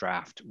spot in this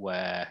draft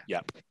where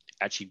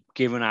actually,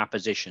 given our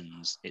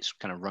positions, it's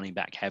kind of running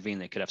back heavy,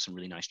 and they could have some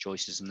really nice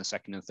choices in the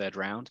second and third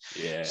round.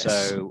 Yes.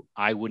 So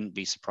I wouldn't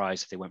be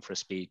surprised if they went for a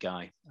speed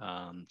guy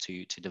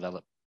to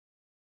develop.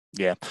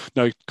 Yeah,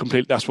 no,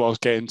 completely. That's what I was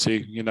getting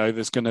to.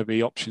 There's going to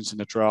be options in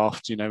the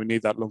draft. We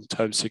need that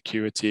long-term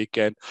security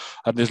again.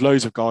 And there's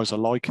loads of guys I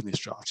like in this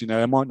draft.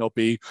 There might not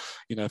be,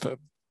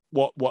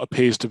 what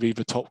appears to be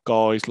the top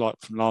guys like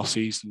from last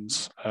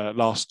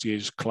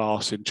year's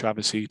class in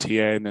Travis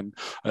Etienne and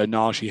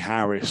Najee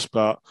Harris.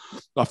 But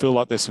I feel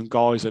like there's some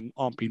guys that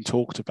aren't being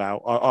talked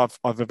about.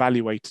 I've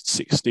evaluated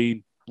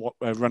 16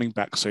 running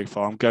backs so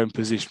far. I'm going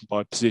position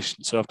by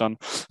position. So I've done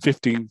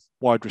 15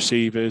 wide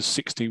receivers,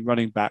 16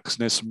 running backs,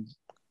 and there's some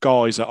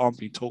guys that aren't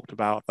being talked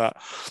about that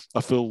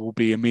I feel will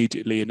be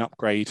immediately an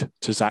upgrade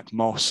to Zach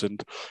Moss.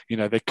 And,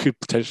 they could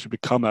potentially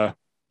become a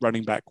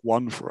running back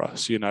one for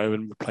us,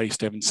 and replace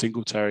Devin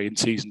Singletary in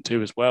season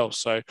 2 as well.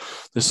 So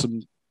there's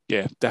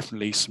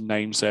definitely some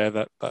names there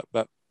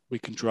that we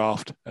can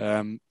draft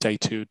day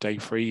 2, day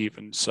 3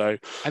 even. So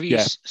have you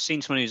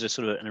seen someone who's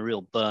a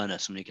real burner,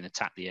 somebody who can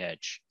attack the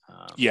edge?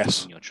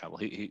 Yes. In your travel,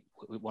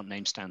 what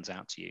name stands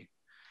out to you?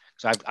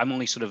 Because I'm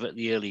only at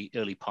the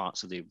early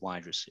parts of the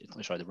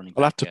the running back.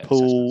 I'll have to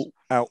pull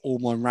out all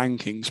my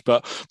rankings,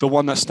 but the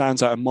one that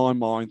stands out in my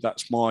mind,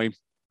 that's my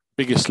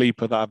biggest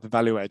sleeper that I've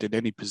evaluated in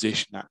any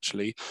position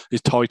actually,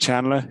 is Ty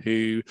Chandler,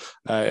 who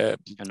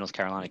North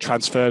Carolina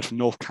transferred from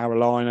North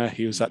Carolina.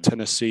 He was at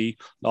Tennessee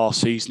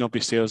last season.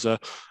 Obviously, there was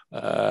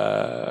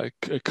a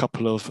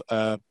couple of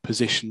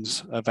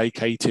positions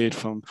vacated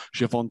from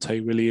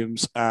Javonte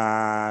Williams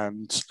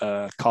and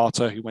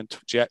Carter, who went to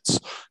Jets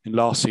in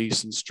last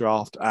season's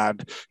draft,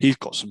 and he's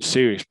got some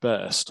serious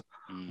burst.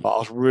 But I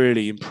was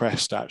really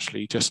impressed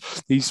actually.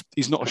 Just he's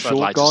not a short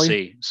guy. I'd like to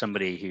see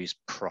somebody who's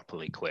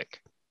properly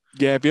quick.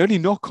 Yeah, the only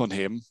knock on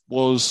him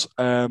was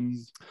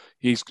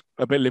he's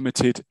a bit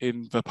limited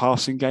in the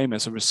passing game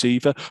as a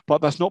receiver, but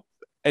that's not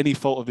any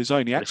fault of his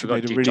own. He actually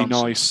made a really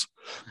nice,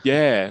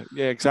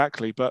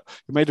 exactly. But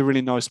he made a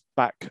really nice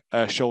back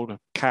shoulder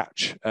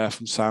catch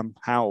from Sam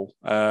Howell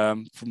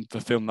from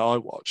the film that I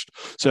watched.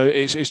 So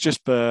it's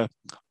just their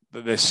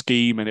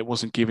scheme, and it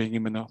wasn't giving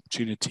him an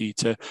opportunity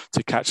to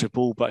catch a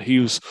ball. But he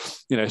was,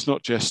 it's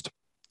not just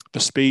the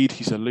speed,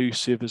 he's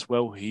elusive as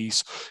well.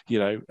 He's,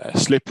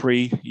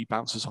 slippery. He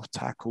bounces off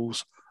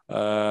tackles,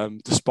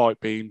 despite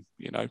being,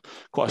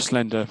 quite a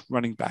slender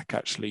running back.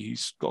 Actually,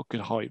 he's got good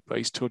height, but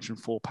he's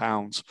 204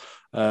 pounds.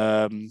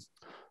 So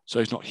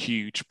he's not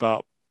huge,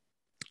 but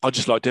I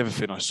just liked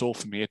everything I saw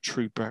from him. A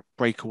true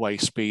breakaway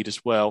speed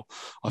as well.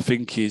 I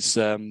think he's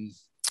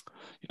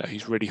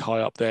really high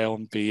up there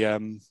on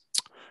the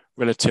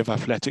relative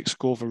athletic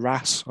score, the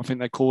RAS, I think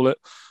they call it.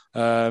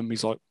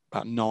 He's like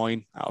about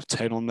 9 out of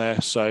 10 on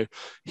there. So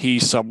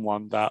he's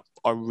someone that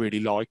I really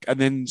like. And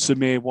then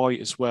Zamir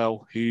White as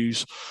well, who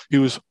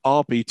was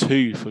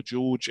RB2 for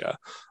Georgia.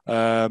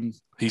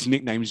 His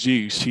nickname's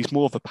Zeus. He's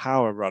more of a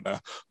power runner,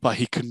 but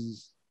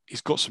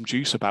he's got some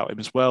juice about him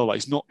as well. Like,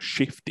 he's not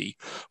shifty,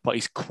 but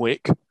he's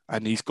quick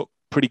and he's got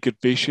pretty good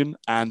vision.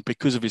 And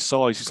because of his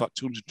size, he's like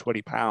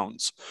 220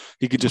 pounds.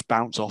 He can just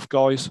bounce off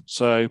guys.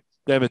 So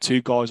they're the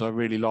 2 guys I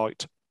really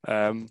liked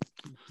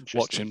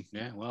watching.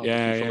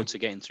 Looking forward to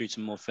getting through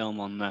some more film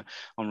on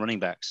running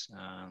backs.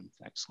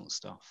 Excellent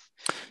stuff.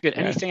 Good.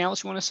 Anything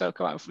else you want to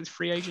circle out with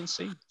free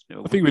agency?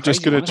 I think we're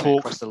just going to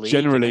talk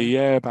generally,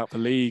 about the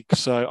league.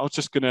 So I was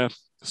just going to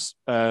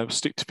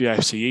stick to the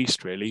AFC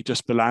East, really,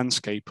 just the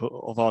landscape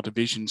of our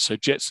division. So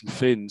Jets and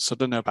Finns, I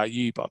don't know about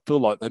you, but I feel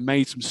like they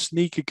made some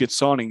sneaky good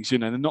signings.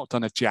 They're not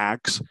done a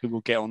Jags, who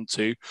we'll get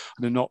onto, and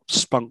they're not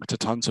spunked a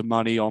tons of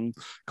money on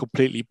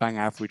completely bang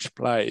average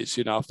players.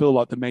 I feel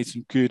like they made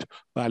some good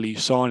value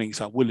signings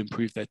that will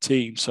improve their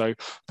team. So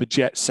the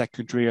Jets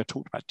secondary, I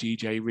talked about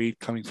DJ Reed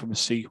coming from the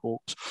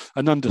Seahawks,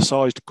 an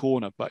undersized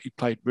corner, but he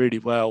played really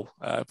well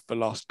for the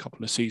last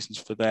couple of seasons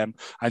for them,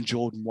 and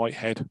Jordan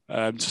Whitehead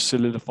to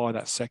solidify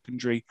that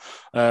secondary.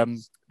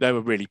 They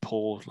were really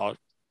poor, like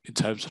in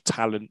terms of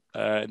talent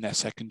in their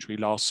secondary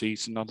last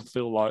season. I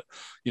feel like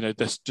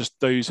there's just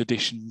those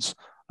additions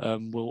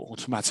will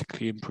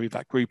automatically improve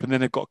that group. And then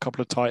they've got a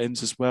couple of tight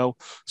ends as well,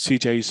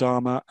 CJ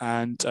Zama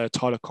and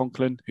Tyler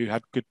Conklin, who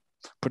had good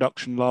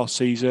production last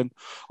season.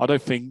 I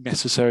don't think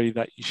necessarily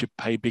that you should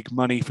pay big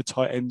money for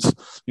tight ends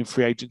in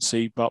free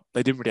agency, but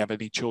they didn't really have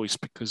any choice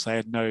because they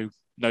had no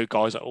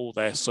guys at all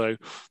there. So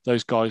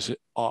those guys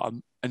are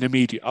an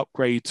immediate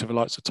upgrade to the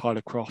likes of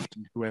Tyler Croft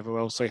and whoever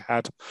else they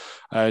had,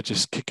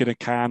 just kicking a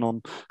can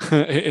on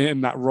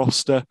in that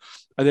roster.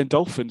 And then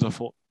Dolphins, I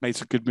thought, made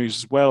some good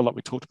moves as well. Like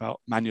we talked about,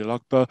 Manuel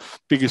Ugba.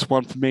 Biggest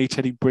one for me,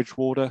 Teddy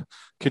Bridgewater.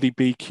 Could he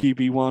be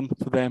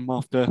QB1 for them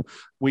after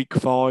week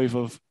 5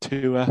 of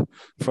Tua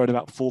throwing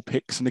about 4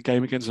 picks in the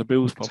game against the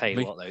Bills? Probably.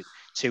 Tell you what, though,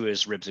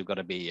 Tua's ribs have got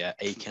to be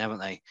aching, haven't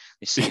they?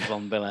 You see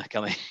Von Miller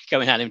coming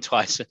at him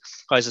twice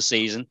a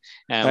season.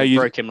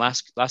 Broke him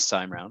last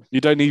time round. You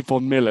don't need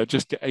Von Miller.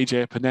 Just get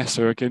AJ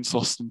Epinesa against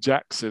Austin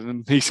Jackson,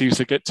 and he seems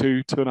to get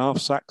 2.5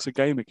 sacks a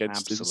game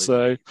against him.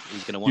 So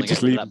he's going to want to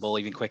get rid of that ball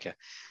even quicker.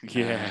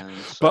 Yeah,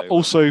 but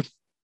also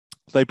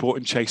They brought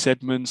in Chase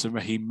Edmonds and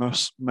Raheem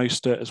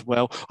Mostert as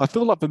well. I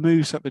feel like the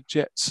moves that the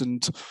Jets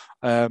and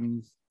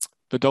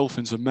the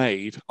Dolphins have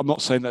made, I'm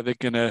not saying that they're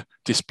going to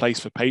displace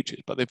the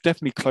Patriots, but they've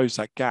definitely closed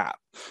that gap.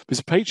 Because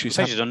the Patriots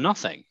have done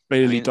nothing.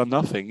 Really done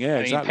nothing. Yeah,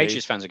 exactly.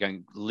 Patriots fans are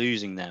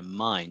losing their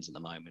minds at the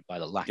moment by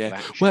the lack of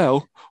action.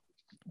 Well,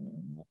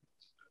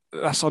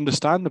 that's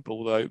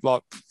understandable though,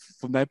 like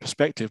from their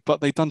perspective. But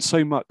they've done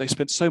so much. They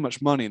spent so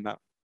much money in that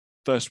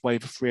first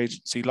wave of free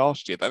agency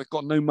last year that they've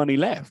got no money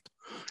left.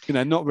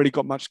 Not really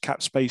got much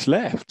cap space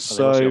left. Well,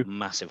 so also got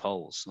massive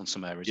holes on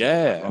some areas.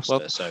 Yeah, of the roster,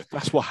 well, so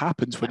that's what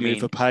happens when you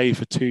overpay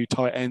for two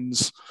tight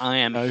ends. I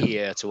am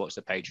here to watch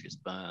the Patriots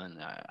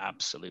burn,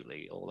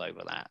 absolutely all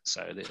over that.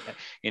 So,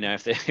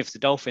 if the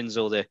Dolphins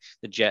or the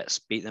Jets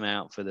beat them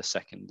out for the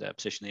second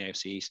position in the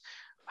AFC East,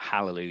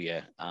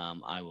 hallelujah,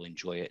 I will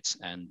enjoy it,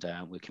 and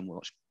we can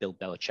watch Bill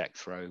Belichick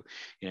throw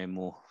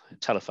more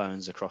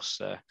telephones across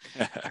the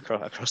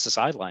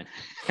sideline.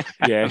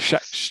 Yeah,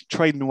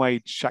 trading away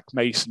Shaq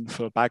Mason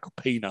for a bag of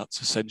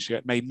peanuts, essentially.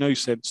 It made no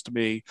sense to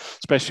me,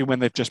 especially when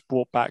they've just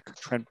brought back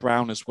Trent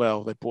Brown as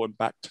well. They brought him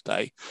back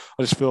today.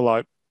 I just feel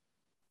like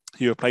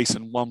you're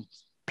replacing one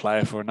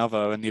player for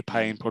another and you're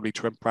paying probably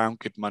Trent Brown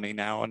good money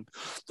now, and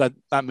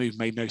that move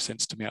made no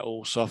sense to me at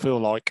all. So I feel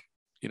like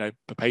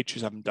the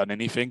Patriots haven't done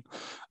anything.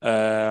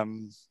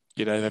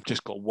 They've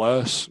just got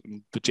worse.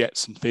 And the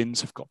Jets and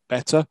Finns have got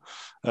better.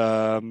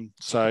 So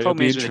the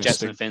problem is with the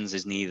Jets and Finns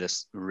is neither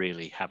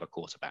really have a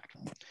quarterback.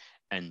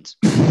 And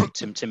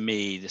to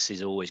me, this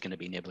is always going to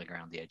be nibbling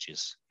around the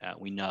edges.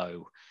 We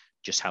know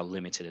just how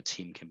limited a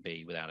team can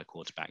be without a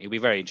quarterback. It'll be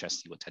very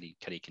interesting to see what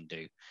Teddy can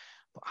do.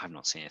 But I've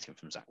not seen anything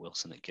from Zach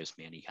Wilson that gives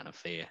me any kind of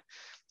fear.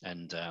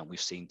 And we've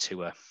seen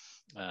Tua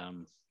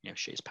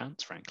shit his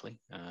pants, frankly,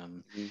 a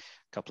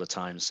couple of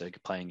times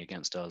playing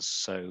against us.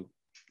 So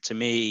to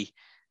me,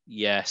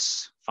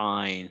 yes,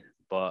 fine,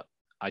 but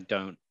I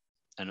don't,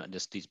 and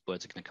just these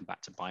words are going to come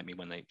back to bite me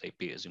when they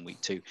beat us in week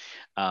 2.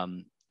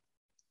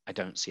 I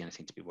don't see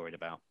anything to be worried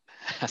about.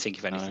 I think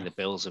if anything, the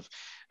Bills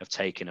have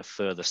taken a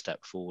further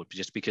step forward,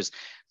 just because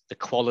the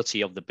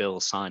quality of the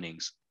Bills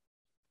signings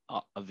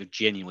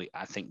genuinely,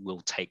 I think,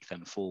 will take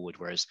them forward.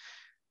 Whereas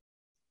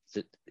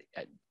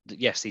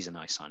yes, these are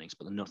nice signings,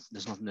 but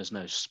there's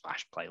no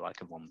splash play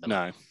like a Von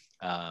Miller.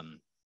 No.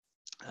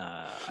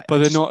 But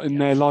they're not in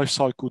their life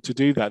cycle to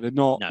do that. They're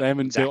not. They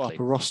haven't built up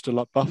a roster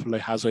like Buffalo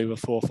has over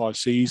 4 or 5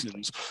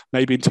 seasons.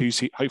 Maybe in 2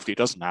 seasons, hopefully it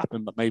doesn't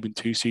happen, but maybe in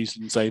 2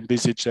 seasons they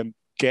envisage them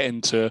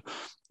getting to,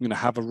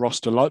 have a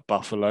roster like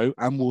Buffalo,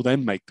 and will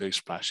then make those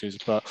splashes.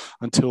 But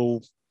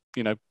until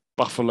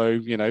Buffalo,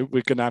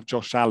 we're going to have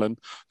Josh Allen.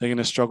 They're going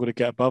to struggle to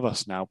get above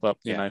us now. But,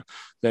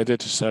 they're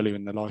just early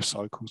in their life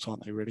cycles,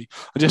 aren't they, really?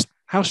 And just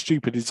how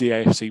stupid is the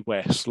AFC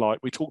West? Like,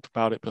 we talked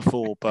about it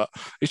before, but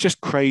it's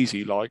just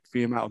crazy, like,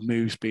 the amount of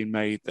moves being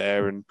made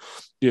there. And,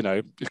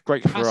 it's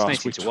great for us.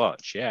 Fascinating to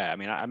watch, yeah. I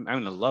mean, I'm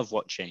going to love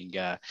watching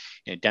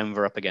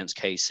Denver up against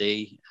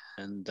KC.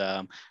 And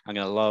I'm going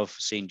to love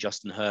seeing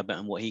Justin Herbert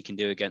and what he can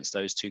do against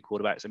those 2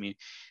 quarterbacks. I mean,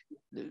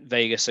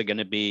 Vegas are going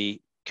to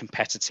be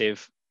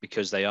competitive,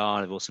 because they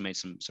are. They've also made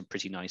some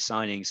pretty nice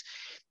signings.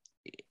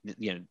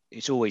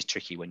 It's always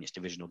tricky when it's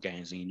divisional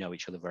games and you know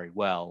each other very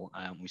well.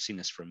 We've seen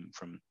this from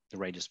the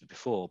Raiders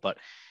before, but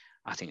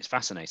I think it's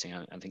fascinating.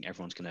 I think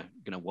everyone's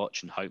gonna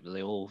watch and hope that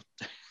they all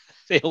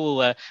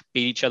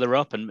beat each other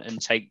up and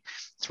take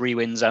 3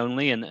 wins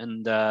only,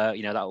 and that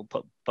will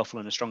put Buffalo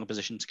in a stronger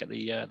position to get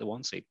the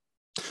 1 seed.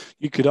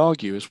 You could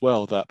argue as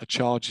well that the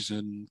Chargers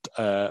and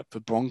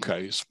the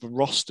Broncos, the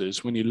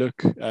rosters, when you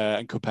look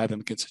and compare them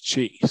against the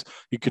Chiefs,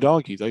 you could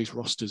argue those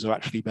rosters are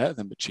actually better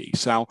than the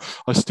Chiefs. Now,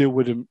 I'd still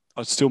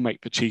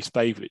make the Chiefs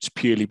favourites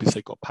purely because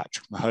they've got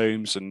Patrick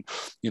Mahomes and,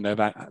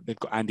 they've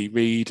got Andy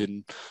Reid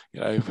and,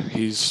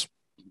 his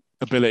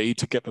ability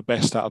to get the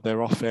best out of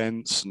their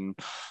offense. And,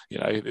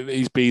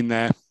 he's been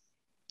there,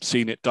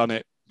 seen it, done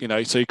it,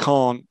 so you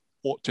can't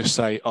just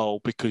say,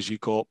 because you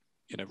got,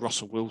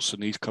 Russell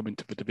Wilson, he's coming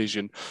to the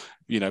division.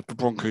 The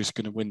Broncos are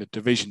going to win the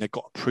division. They've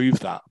got to prove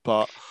that.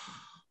 But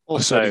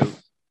also,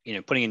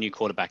 putting a new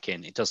quarterback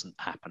in, it doesn't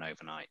happen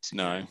overnight.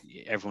 No,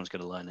 everyone's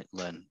going to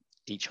learn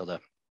each other.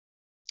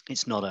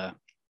 It's not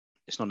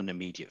an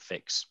immediate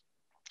fix.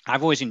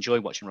 I've always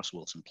enjoyed watching Russell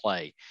Wilson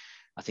play.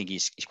 I think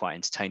he's quite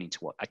entertaining to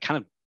watch.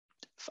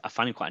 I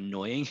find him quite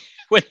annoying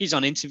when he's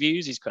on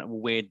interviews. He's kind of a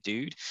weird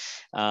dude.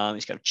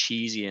 He's kind of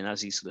cheesy and has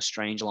these sort of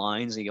strange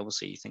lines. He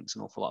obviously thinks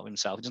an awful lot of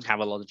himself. He doesn't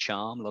have a lot of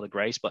charm, a lot of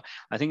grace, but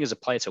I think as a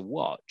player to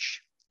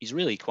watch, he's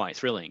really quite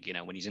thrilling,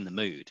 when he's in the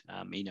mood.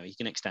 He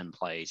can extend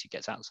plays. He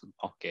gets out of the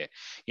pocket.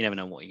 You never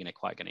know what you're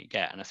quite going to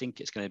get. And I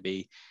think it's going to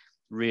be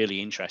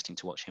really interesting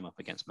to watch him up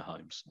against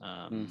Mahomes.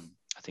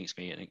 I think it's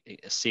going to be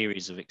a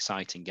series of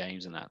exciting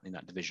games in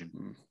that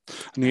division.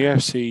 And the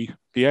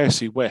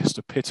AFC West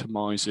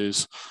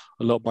epitomizes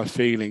a lot of my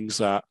feelings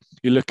that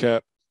you look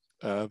at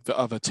the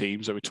other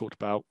teams that we talked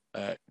about,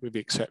 with the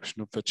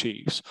exception of the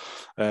Chiefs,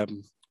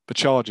 the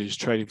Chargers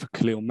trading for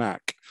Khalil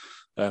Mack,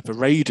 the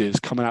Raiders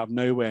coming out of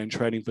nowhere and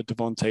trading for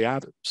Devontae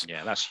Adams.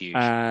 Yeah, that's huge.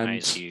 And that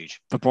is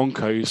huge. The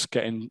Broncos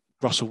getting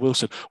Russell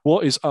Wilson.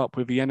 What is up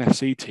with the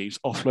NFC teams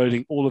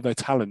offloading all of their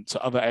talent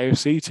to other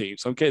AFC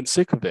teams? I'm getting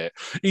sick of it.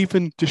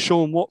 Even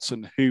Deshaun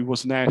Watson, who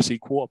was an AFC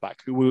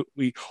quarterback, who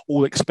we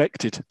all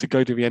expected to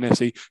go to the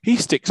NFC, he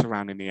sticks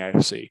around in the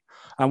AFC.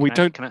 And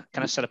Can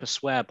I set up a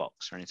swear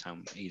box or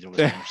anytime either of us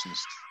mentions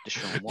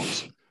Deshaun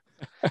Watson?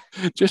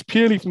 Just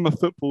purely from a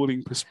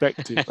footballing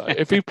perspective, though,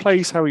 if he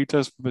plays how he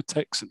does for the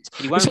Texans,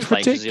 he won't play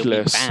because he'll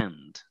be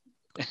banned.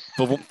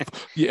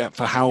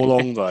 For how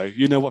long though?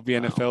 You know what the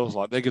NFL's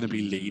like. They're going to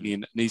be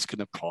lenient, and he's going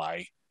to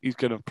play. He's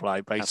going to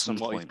play based on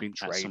what he's been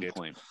traded.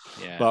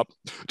 Yeah. But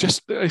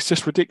it's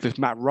just ridiculous.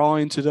 Matt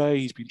Ryan today,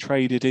 he's been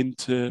traded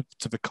into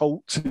the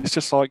Colts. It's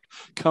just like,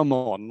 come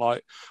on,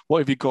 like what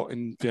have you got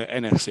in the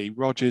NFC?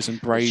 Rodgers and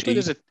Brady. Sure,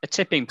 there's a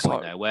tipping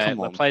point there where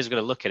players are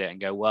going to look at it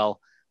and go, well,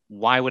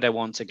 why would I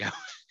want to go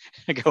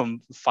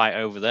and fight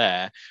over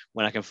there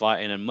when I can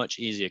fight in a much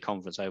easier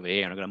conference over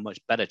here and I've got a much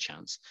better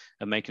chance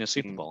of making a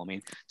Super Bowl? I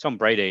mean, Tom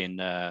Brady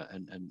and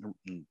Aaron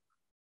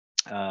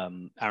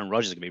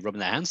Rodgers are going to be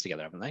rubbing their hands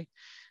together, haven't they?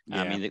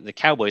 Yeah. I mean, the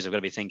Cowboys have got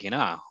to be thinking,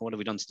 what have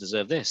we done to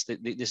deserve this?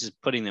 This is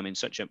putting them in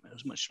such a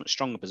much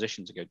stronger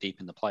position to go deep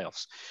in the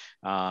playoffs.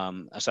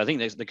 So I think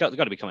they've got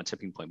to become a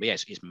tipping point. But yeah,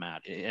 it's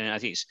mad. And I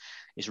think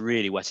it's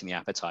really whetting the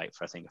appetite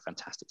for, I think, a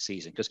fantastic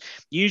season. Because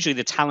usually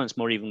the talent's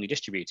more evenly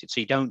distributed. So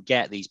you don't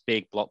get these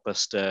big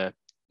blockbuster,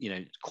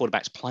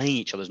 quarterbacks playing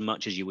each other as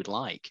much as you would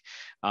like.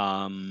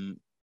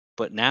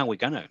 But now the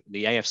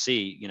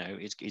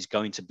AFC, is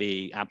going to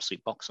be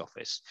absolute box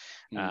office.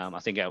 I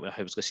think I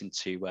was listening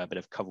to a bit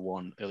of Cover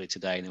One earlier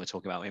today, and they were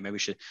talking about maybe we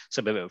should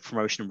set a bit of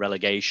promotion and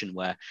relegation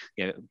where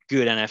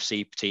good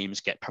NFC teams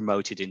get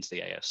promoted into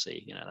the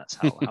AFC. That's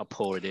how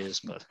poor it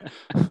is. But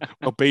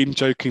well, Bean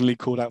jokingly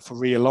called out for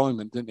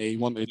realignment, didn't he? He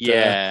wanted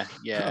a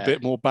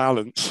bit more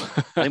balance.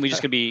 I think we're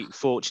just going to be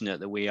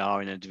fortunate that we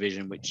are in a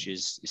division which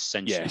is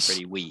essentially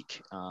pretty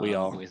weak. We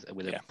are with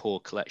a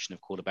poor collection of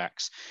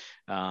quarterbacks.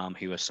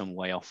 Who are some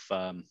way off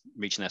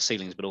reaching their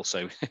ceilings, but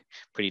also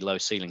pretty low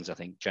ceilings, I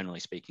think, generally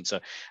speaking. So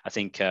I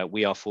think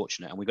we are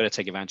fortunate, and we've got to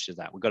take advantage of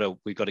that. We've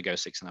got to go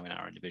 6-0 in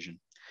our own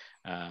division.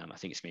 I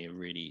think it's going to be a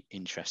really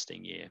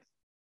interesting year.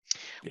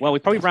 Well, we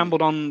probably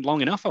rambled on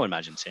long enough, I would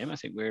imagine, Tim. I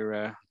think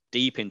we're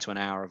deep into an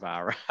hour of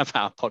our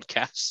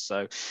podcast.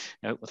 So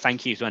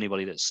thank you to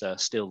anybody that's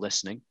still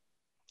listening.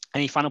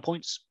 Any final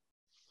points?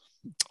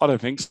 I don't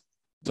think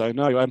so.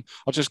 No, I'm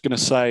just going to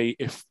say,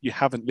 if you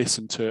haven't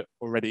listened to it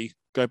already,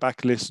 go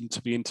back and listen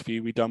to the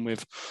interview we done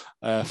with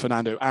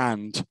Fernando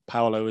and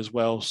Paolo as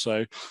well.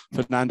 So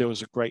Fernando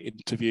was a great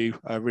interview,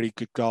 a really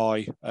good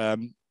guy,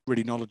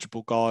 really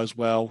knowledgeable guy as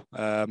well,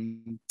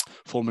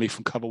 formerly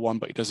from Cover One,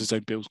 but he does his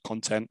own Bills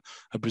content,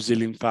 a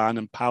Brazilian fan.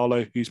 And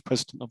Paolo, who's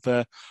president of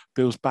the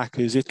Bills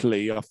Backers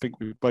Italy. I think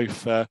we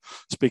both,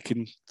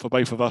 speaking for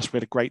both of us, we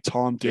had a great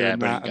time doing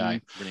that.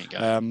 Brilliant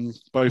guy.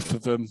 Both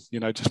of them,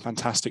 just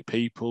fantastic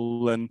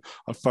people. And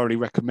I thoroughly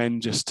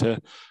recommend just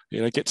to,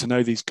 get to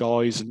know these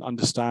guys and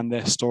understand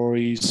their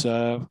stories,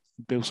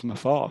 Bills from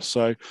afar.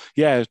 So,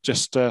 yeah,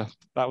 just that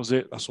was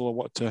it. That's all I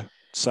wanted to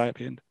say at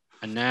the end.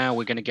 And now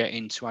we're going to get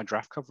into our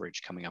draft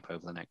coverage coming up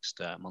over the next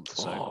month or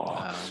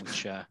so,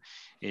 which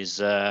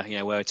is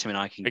where Tim and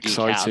I can geek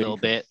out a little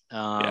bit.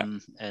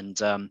 And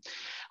I'm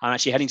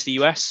actually heading to the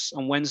US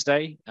on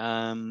Wednesday.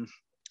 I'm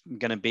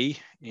going to be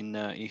in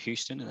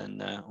Houston and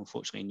then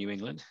unfortunately in New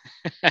England.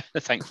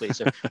 Thankfully,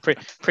 it's a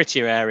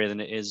prettier area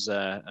than it is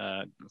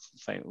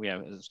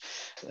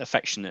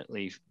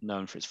affectionately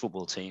known for its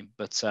football team.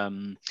 But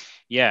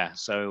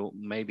so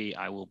maybe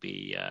I will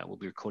be we'll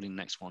be recording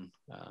the next one.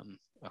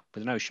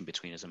 With an ocean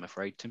between us, I'm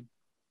afraid, Tim.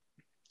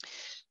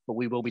 But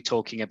we will be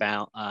talking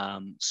about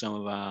some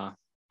of our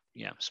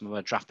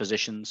draft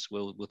positions.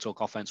 We'll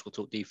talk offense, we'll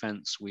talk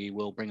defense. We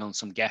will bring on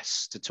some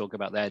guests to talk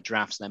about their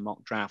drafts, their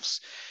mock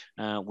drafts.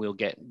 We'll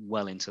get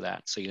well into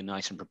that, so you're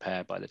nice and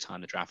prepared by the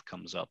time the draft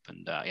comes up.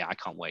 And I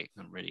can't wait.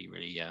 I'm really,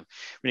 really,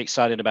 really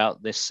excited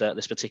about this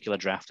particular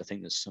draft. I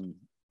think there's some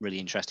really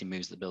interesting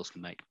moves that the Bills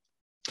can make.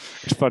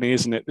 It's funny,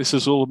 isn't it? This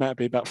is all meant to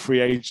be about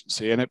free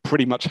agency, and it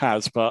pretty much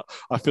has. But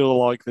I feel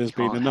like there's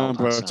been a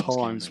number of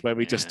times where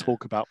we just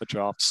talk about the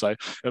draft. So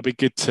it'll be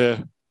good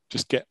to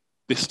just get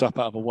this stuff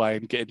out of the way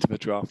and get into the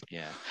draft.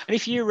 Yeah, and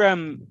if you're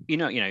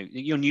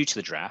you're new to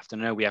the draft,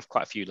 and I know we have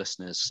quite a few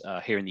listeners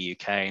here in the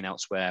UK and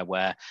elsewhere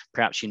where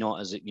perhaps you're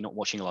not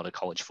watching a lot of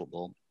college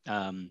football.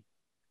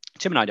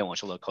 Tim and I don't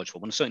watch a lot of college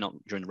football, and certainly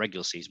not during the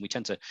regular season. We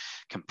tend to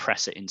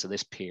compress it into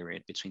this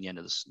period between the end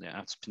of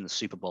the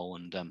Super Bowl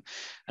and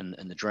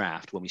the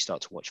draft, when we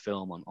start to watch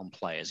film on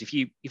players. If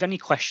you have any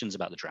questions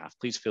about the draft,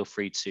 please feel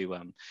free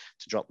to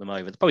drop them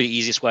over. Probably the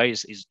easiest way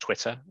is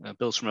Twitter,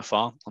 Bills from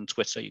Afar on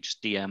Twitter. You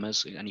just DM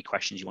us any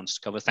questions you want us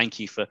to cover. Thank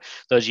you for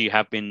those of you who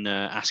have been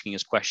asking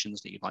us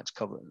questions that you'd like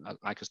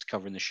us to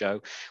cover in the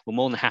show. We're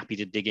more than happy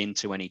to dig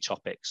into any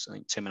topics. I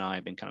think Tim and I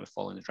have been kind of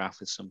following the draft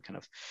with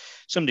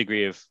some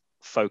degree of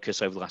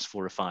focus over the last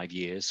 4 or 5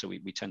 years, so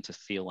we tend to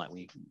feel like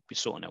we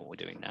sort of know what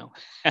we're doing now.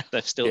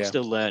 They're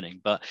still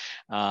learning, but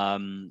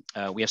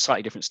we have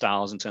slightly different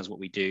styles in terms of what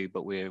we do,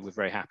 but we're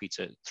very happy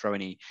to throw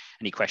any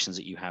questions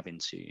that you have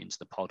into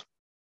the pod.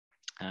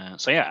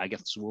 So yeah, I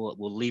guess we'll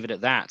leave it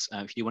at that.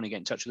 If you want to get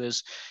in touch with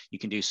us, you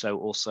can do so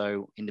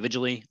also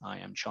individually. I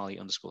am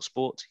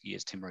Charlie_sport. He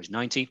is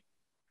TimRose90.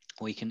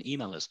 Or you can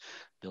email us,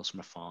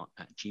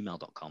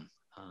 billsfromafar@gmail.com.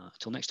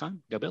 Until next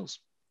time, go Bills.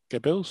 Go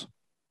Bills.